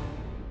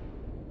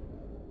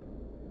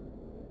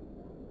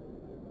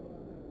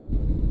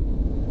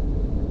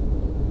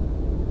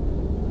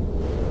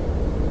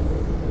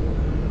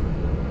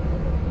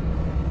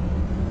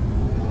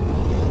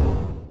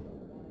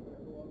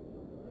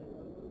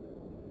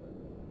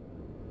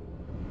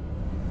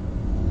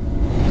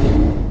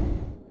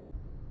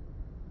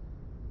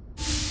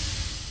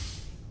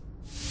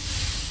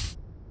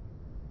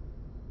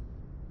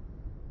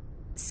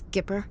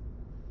 Skipper?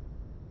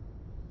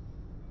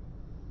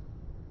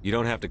 You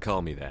don't have to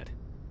call me that.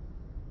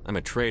 I'm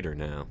a traitor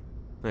now.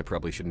 I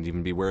probably shouldn't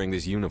even be wearing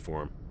this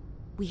uniform.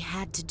 We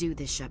had to do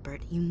this,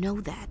 Shepard. You know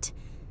that.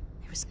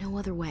 There was no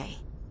other way.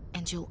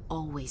 And you'll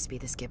always be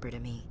the skipper to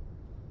me.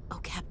 Oh,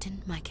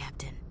 Captain, my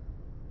captain.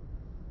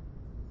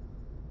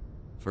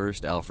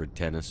 First Alfred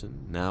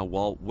Tennyson, now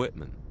Walt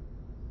Whitman.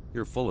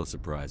 You're full of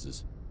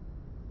surprises.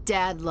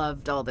 Dad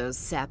loved all those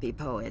sappy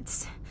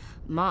poets.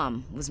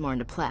 Mom was more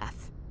into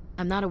Plath.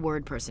 I'm not a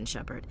word person,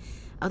 Shepard.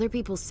 Other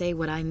people say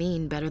what I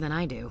mean better than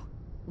I do.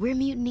 We're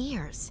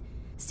mutineers,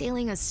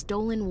 sailing a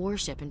stolen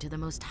warship into the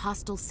most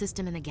hostile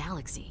system in the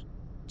galaxy.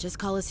 Just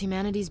call us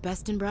humanity's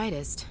best and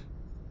brightest.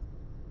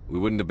 We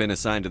wouldn't have been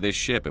assigned to this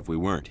ship if we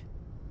weren't.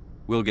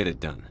 We'll get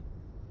it done.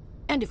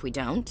 And if we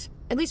don't,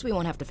 at least we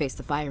won't have to face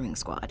the firing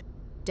squad.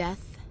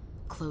 Death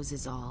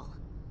closes all.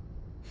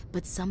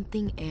 But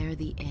something ere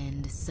the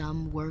end,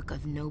 some work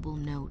of noble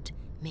note,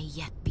 may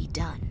yet be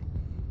done.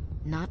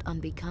 Not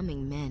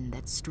unbecoming men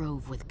that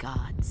strove with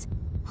gods.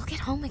 We'll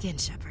get home again,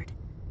 Shepard.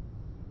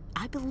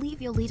 I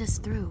believe you'll lead us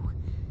through.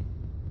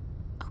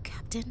 Oh,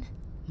 Captain,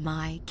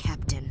 my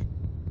captain.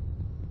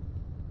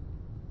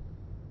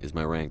 Is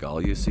my rank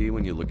all you see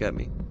when you look at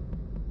me?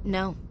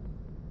 No.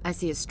 I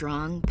see a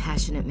strong,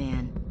 passionate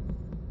man.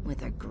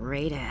 With a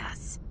great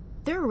ass.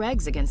 There are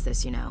regs against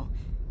this, you know.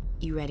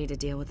 You ready to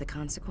deal with the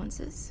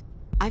consequences?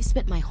 I've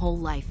spent my whole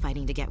life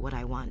fighting to get what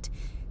I want.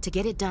 To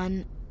get it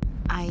done,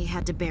 I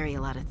had to bury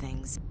a lot of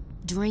things.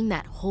 During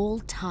that whole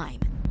time,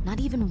 not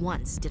even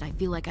once did I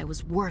feel like I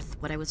was worth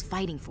what I was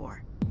fighting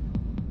for.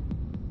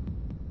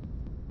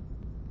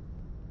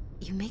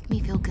 You make me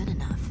feel good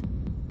enough.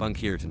 Bunk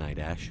here tonight,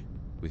 Ash.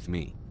 With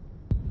me.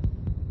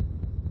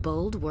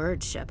 Bold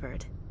words,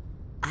 Shepard.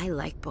 I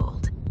like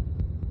bold.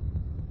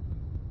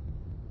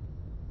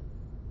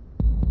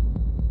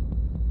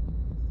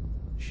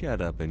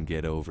 Shut up and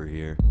get over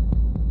here.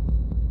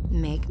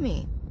 Make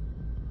me.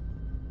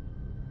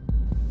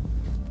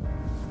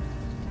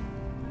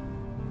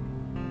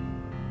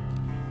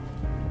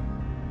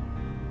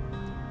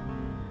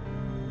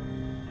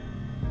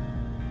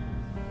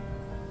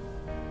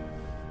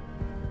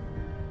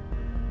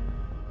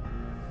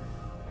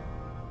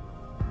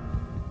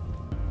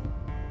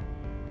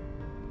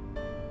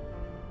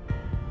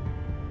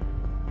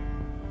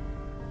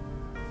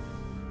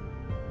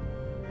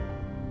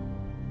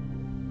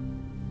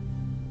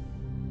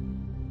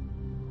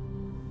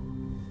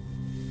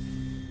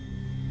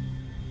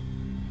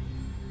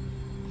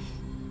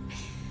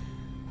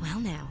 Well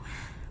now,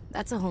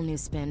 that's a whole new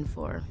spin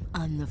for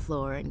on the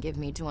floor and give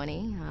me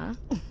 20, huh?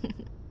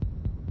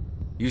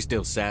 You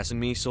still sassing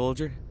me,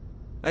 soldier?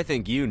 I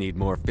think you need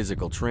more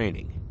physical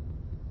training.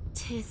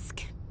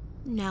 Tisk.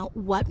 Now,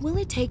 what will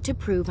it take to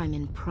prove I'm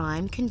in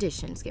prime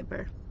condition,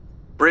 Skipper?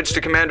 Bridge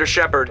to Commander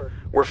Shepard.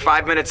 We're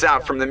 5 minutes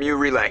out from the Mu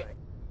relay.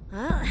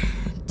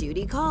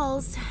 Duty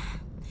calls.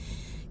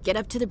 Get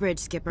up to the bridge,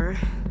 Skipper.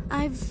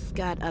 I've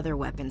got other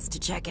weapons to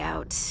check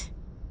out.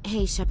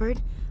 Hey,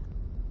 Shepard.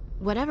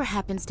 Whatever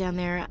happens down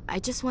there, I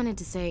just wanted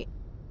to say...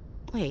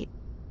 Wait,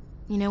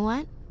 you know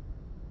what?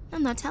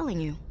 I'm not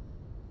telling you.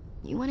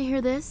 You want to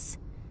hear this?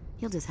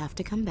 You'll just have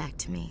to come back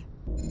to me.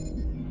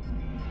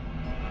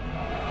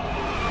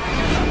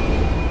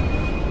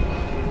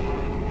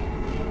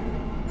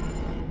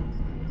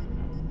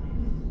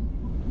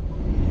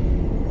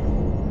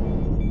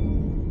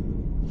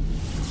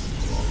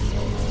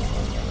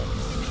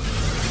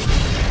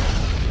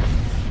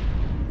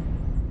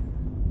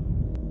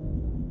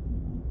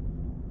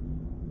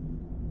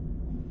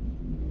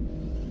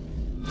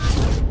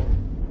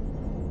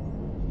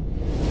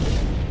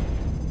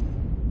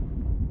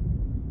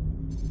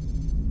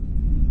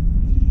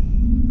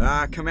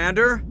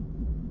 Commander?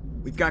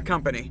 We've got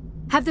company.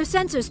 Have their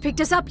sensors picked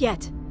us up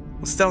yet?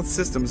 Well, stealth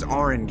systems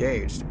are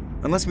engaged.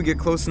 Unless we get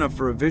close enough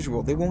for a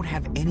visual, they won't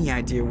have any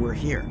idea we're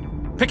here.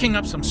 Picking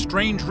up some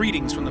strange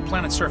readings from the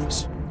planet's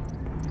surface.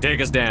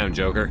 Take us down,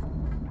 Joker.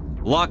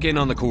 Lock in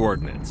on the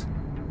coordinates.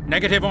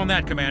 Negative on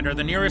that, Commander.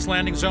 The nearest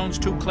landing zone's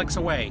 2 clicks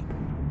away.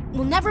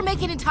 We'll never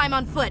make it in time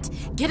on foot.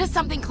 Get us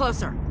something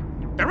closer.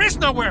 There is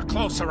nowhere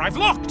closer. I've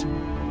looked.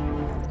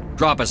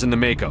 Drop us in the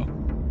Mako.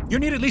 You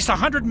need at least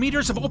 100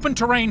 meters of open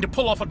terrain to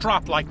pull off a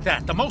drop like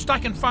that. The most I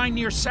can find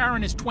near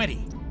Saren is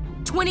 20.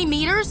 20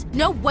 meters?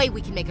 No way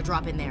we can make a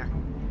drop in there.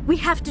 We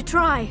have to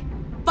try.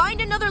 Find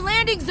another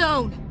landing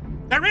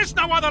zone! There is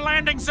no other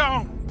landing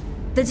zone!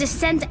 The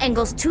descent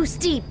angle's too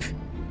steep.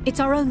 It's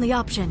our only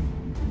option.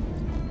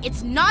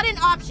 It's not an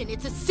option,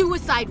 it's a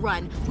suicide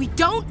run. We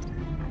don't...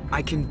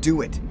 I can do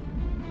it.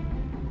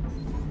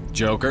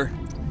 Joker,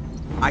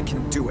 I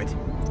can do it.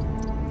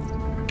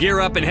 Gear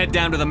up and head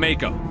down to the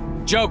Mako.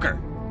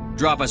 Joker,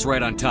 drop us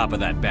right on top of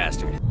that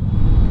bastard.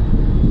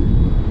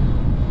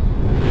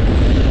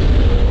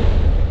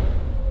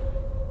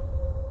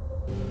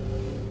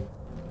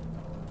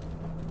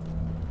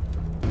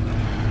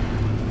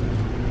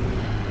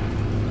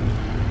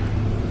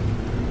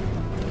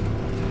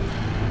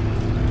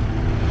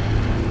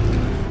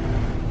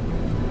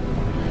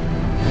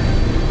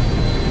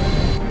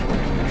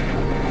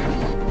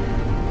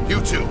 You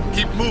two,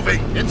 keep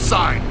moving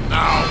inside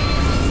now.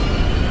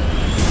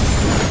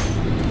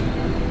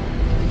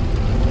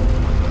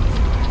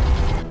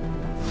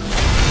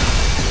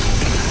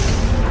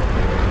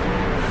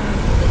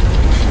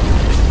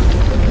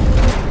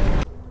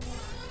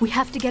 We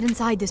have to get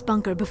inside this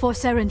bunker before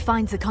Saren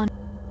finds the con.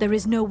 There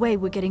is no way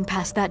we're getting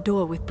past that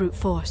door with brute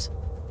force.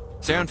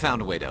 Saren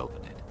found a way to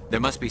open it. There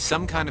must be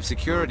some kind of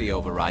security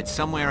override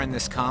somewhere in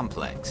this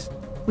complex.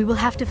 We will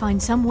have to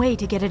find some way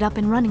to get it up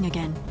and running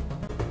again.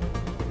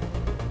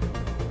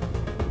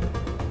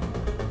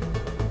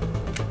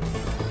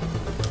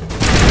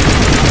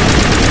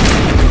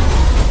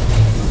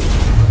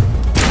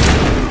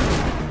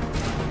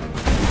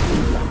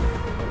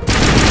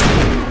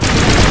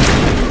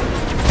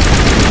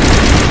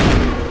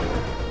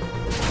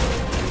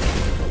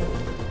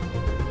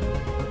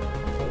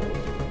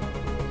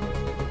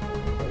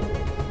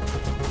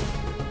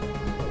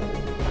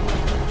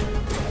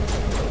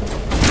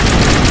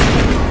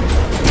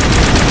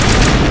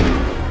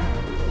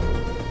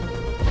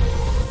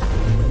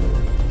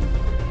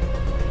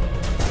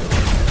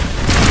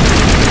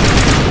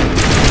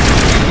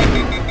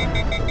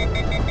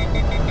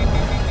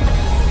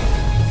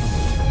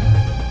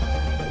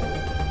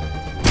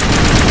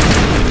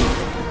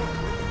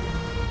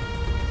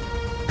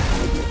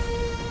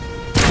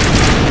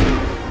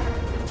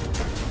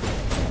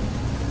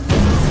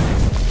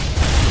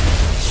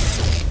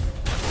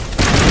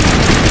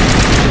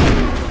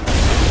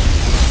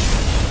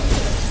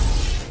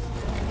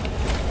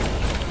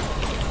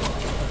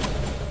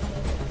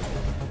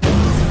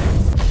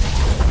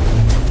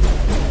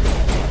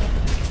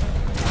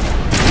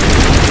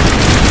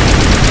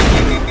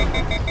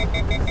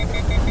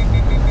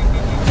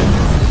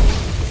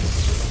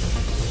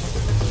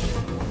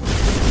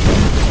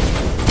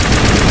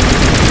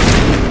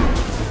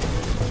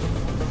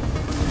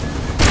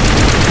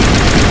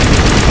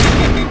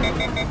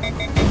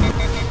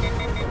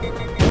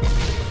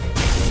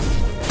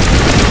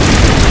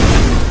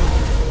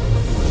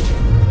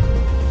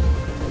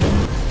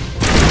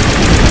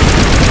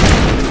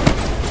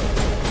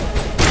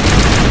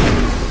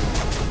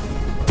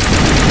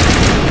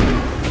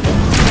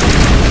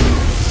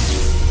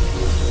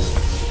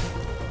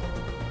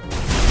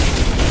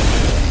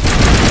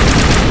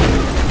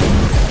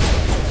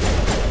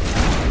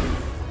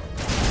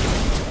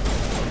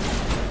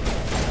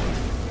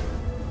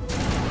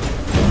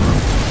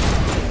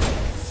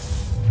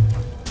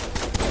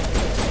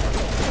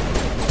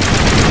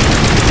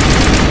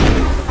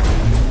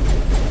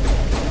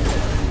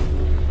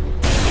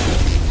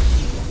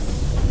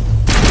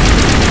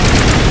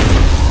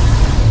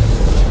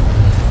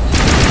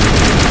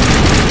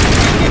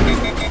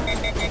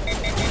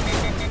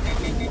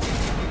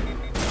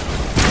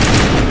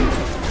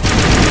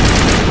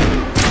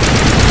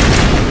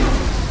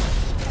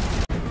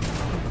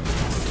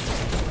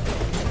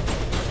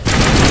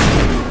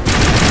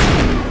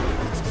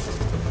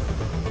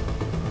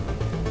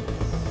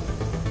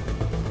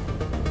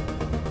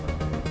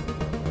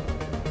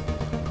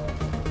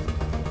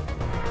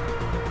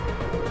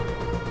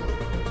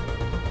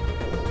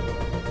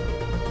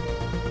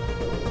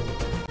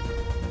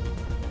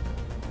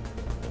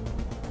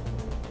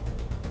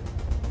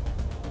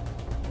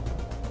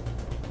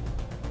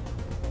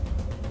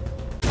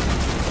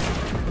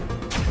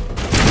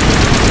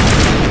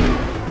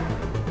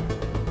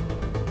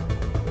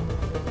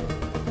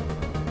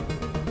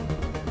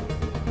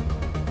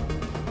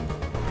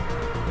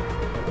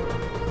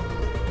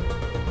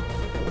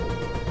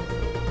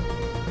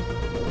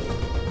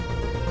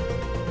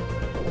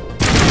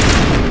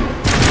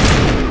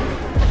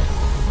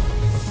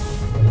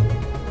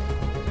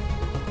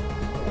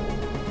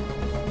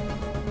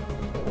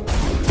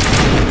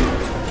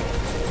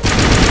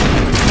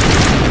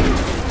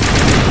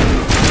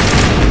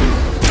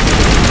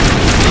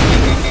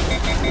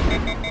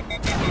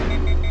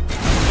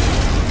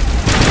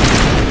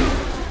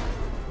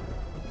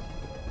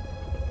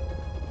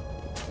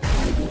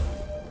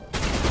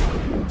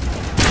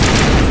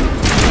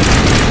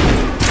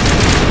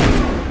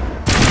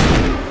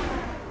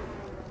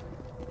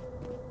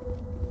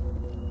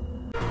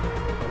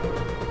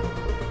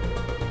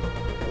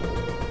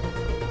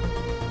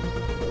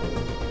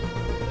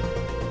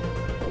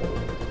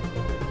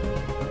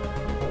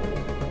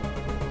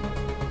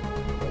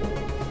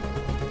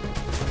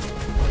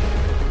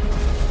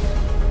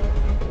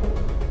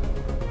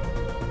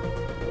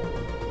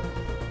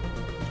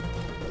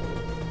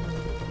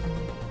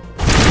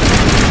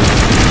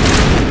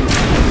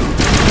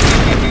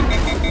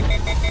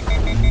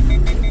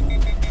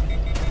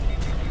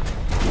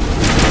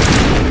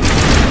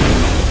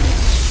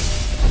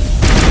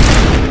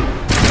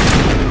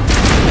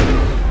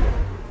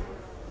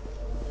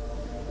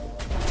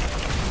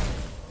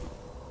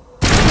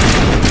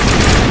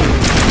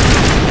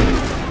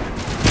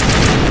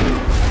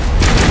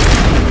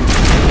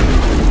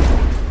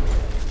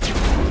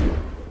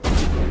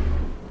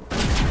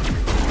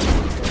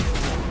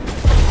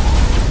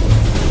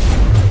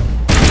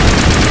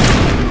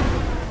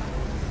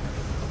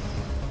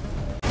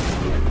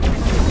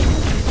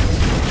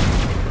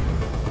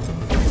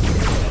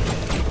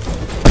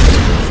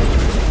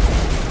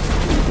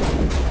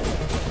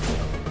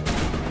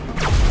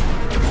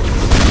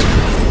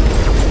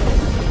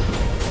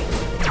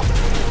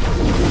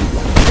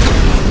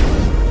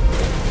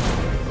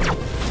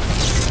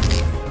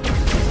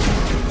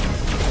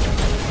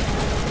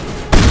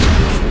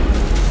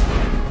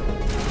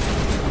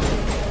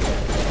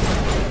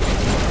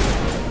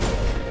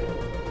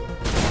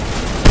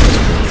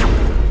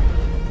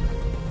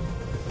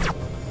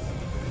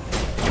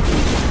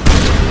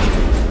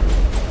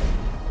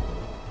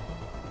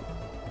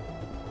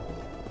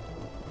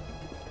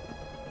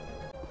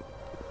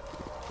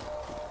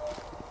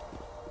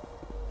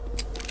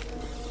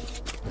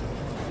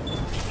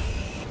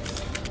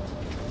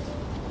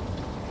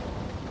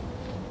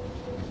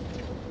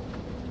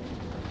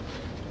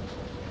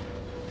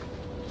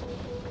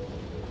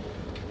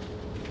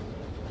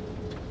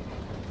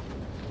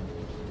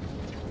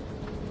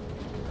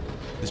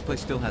 This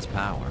place still has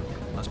power.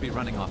 Must be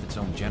running off its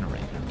own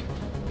generator.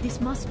 This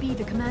must be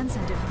the command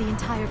center for the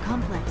entire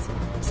complex.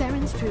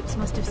 Saren's troops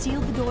must have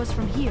sealed the doors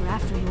from here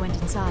after he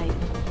went inside.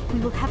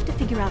 We will have to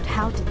figure out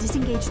how to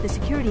disengage the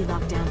security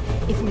lockdown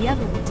if we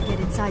ever want to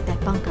get inside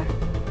that bunker.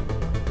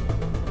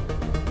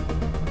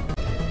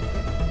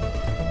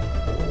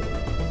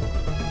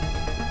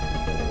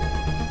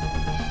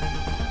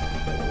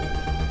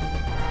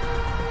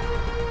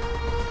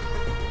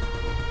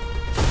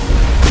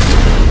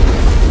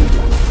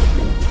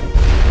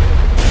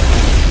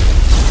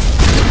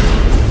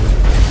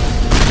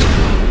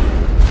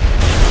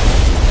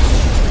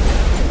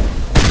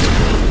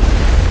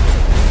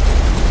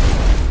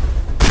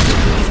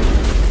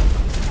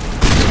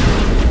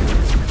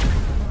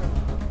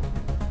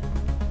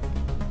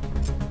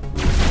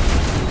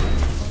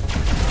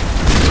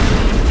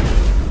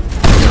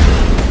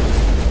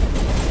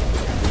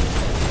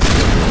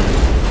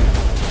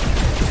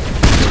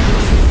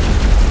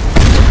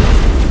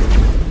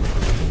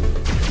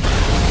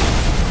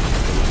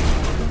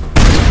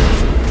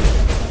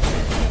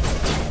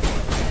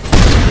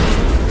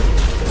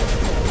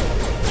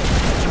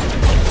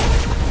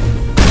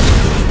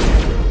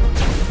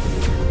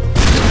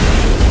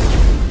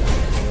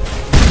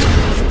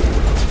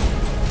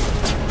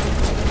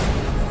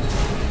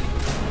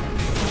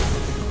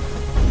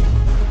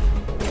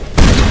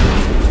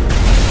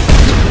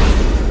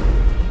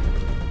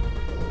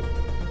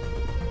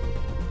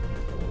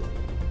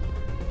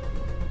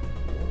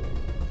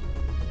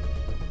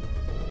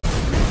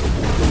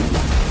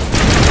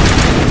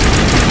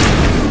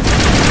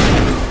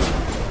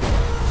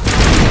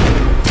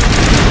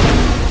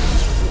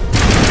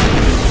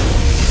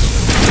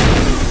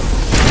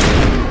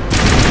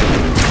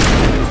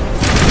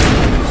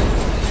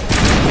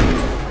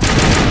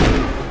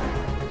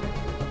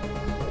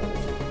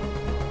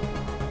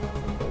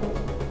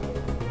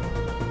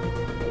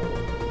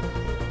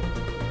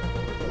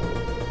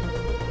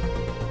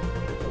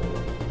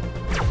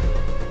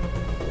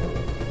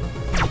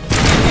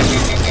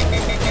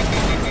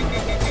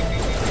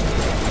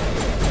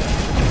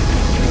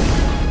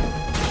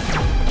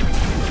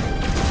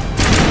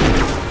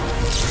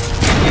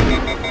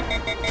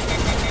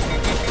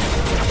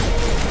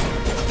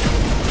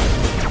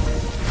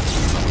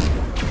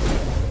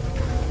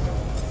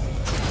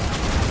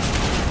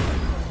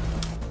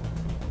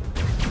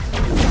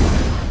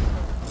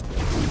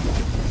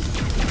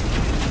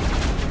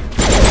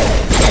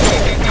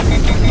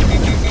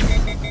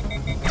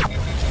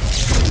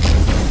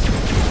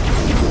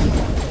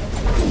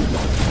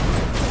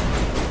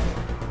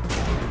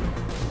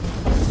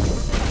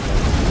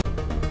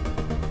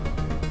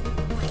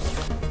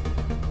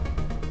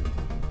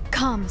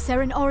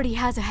 Saren already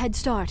has a head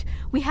start.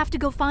 We have to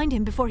go find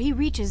him before he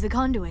reaches the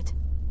conduit.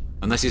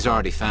 Unless he's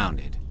already found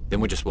it, then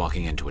we're just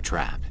walking into a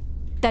trap.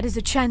 That is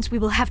a chance we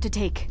will have to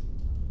take.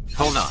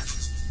 Hold on.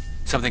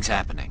 Something's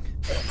happening.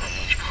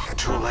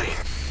 Too late.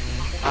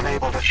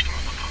 Unable to...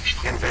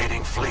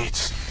 Invading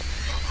fleets.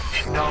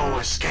 No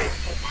escape.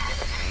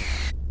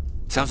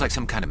 Sounds like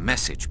some kind of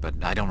message, but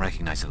I don't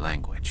recognize the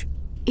language.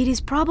 It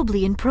is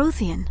probably in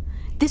Prothean.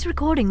 This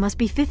recording must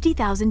be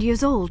 50,000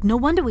 years old. No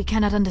wonder we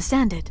cannot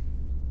understand it.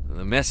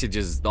 The message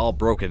is all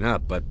broken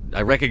up, but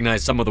I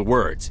recognize some of the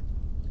words.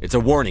 It's a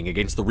warning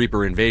against the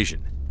Reaper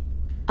invasion.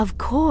 Of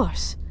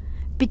course.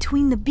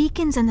 Between the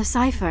beacons and the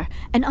cipher,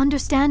 an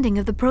understanding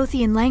of the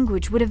Prothean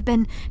language would have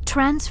been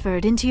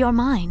transferred into your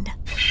mind.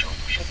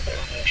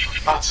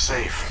 Not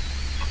safe.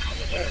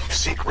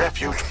 Seek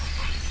refuge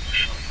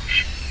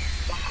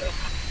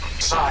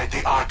inside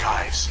the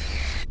archives.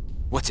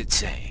 What's it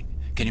saying?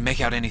 Can you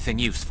make out anything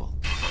useful?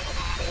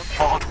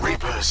 Fought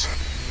Reapers.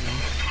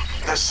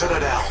 The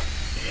Citadel.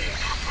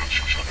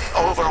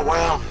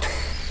 Overwhelmed.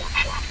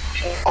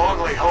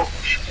 Only hope.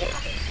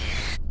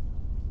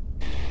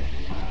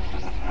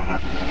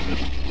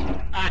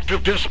 Act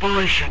of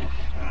desperation.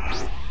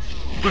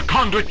 The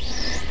conduit.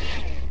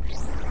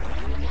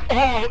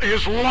 All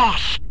is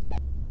lost.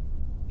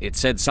 It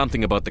said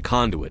something about the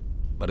conduit,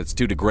 but it's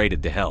too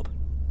degraded to help.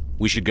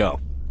 We should go.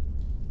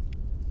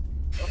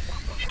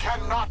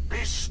 Cannot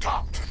be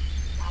stopped.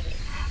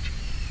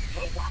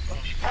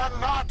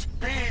 Cannot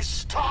be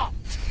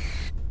stopped.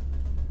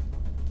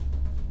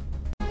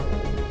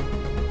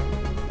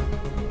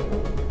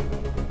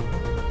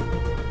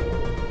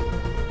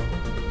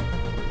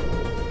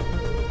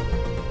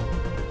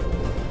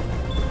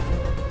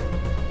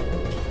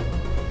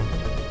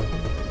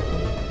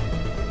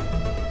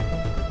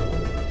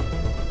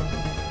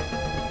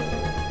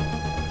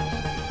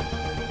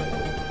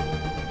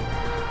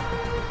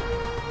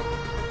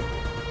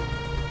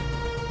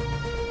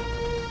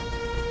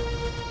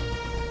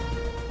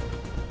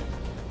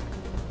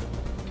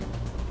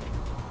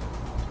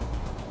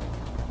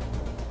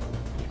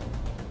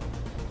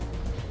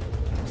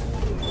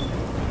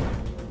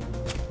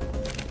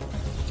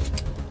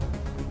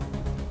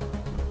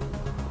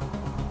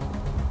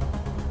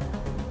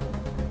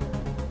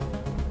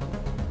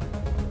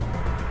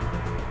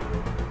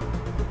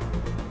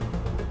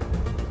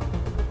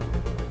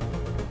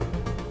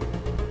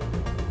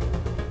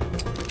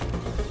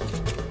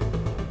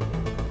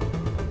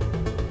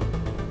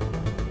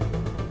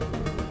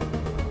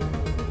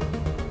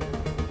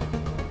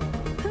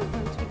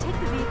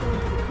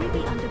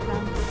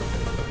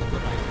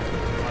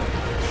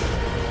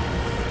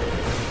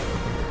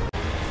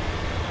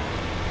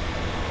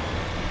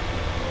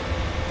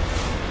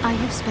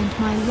 I've spent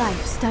my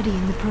life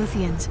studying the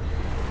Protheans,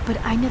 but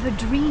I never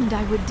dreamed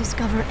I would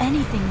discover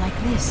anything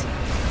like this.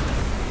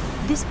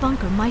 This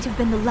bunker might have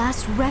been the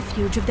last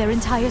refuge of their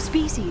entire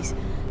species.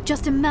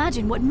 Just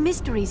imagine what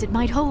mysteries it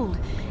might hold.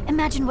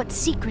 Imagine what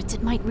secrets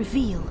it might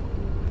reveal.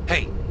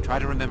 Hey, try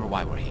to remember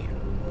why we're here.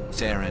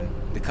 Saren,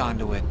 the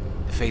conduit,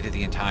 the fate of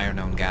the entire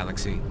known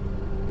galaxy.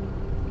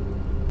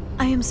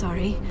 I am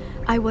sorry.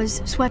 I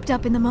was swept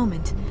up in the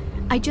moment.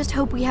 I just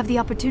hope we have the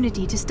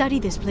opportunity to study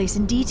this place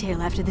in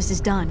detail after this is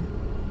done.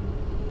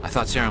 I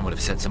thought Saren would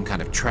have set some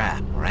kind of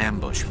trap or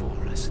ambush for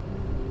us.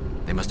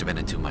 They must have been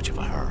in too much of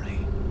a hurry.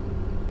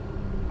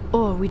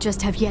 Or we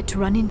just have yet to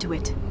run into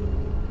it.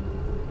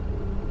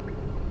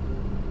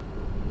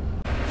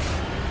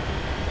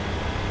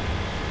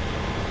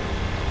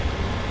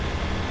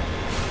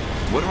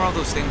 What are all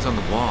those things on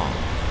the wall?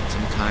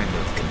 Some kind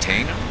of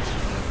containers?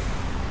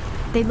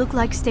 They look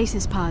like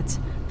stasis pods.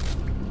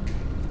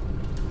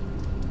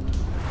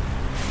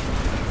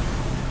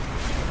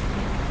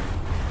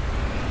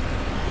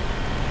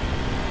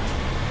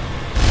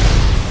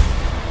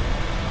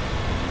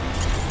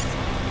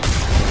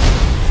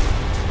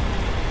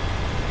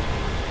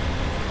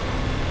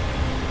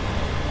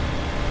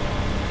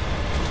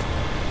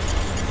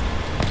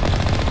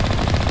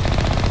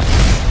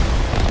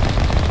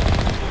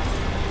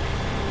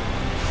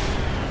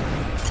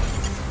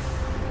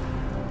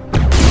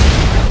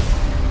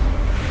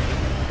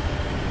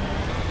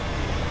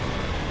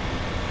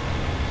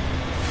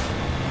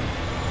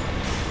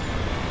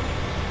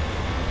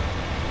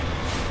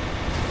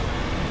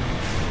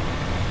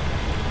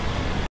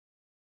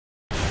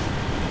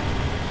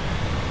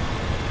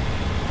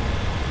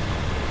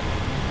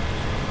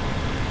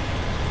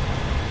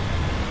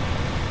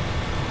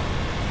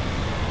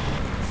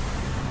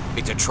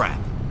 It's a trap.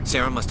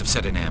 Saren must have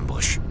set an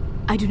ambush.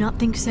 I do not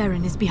think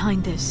Saren is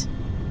behind this.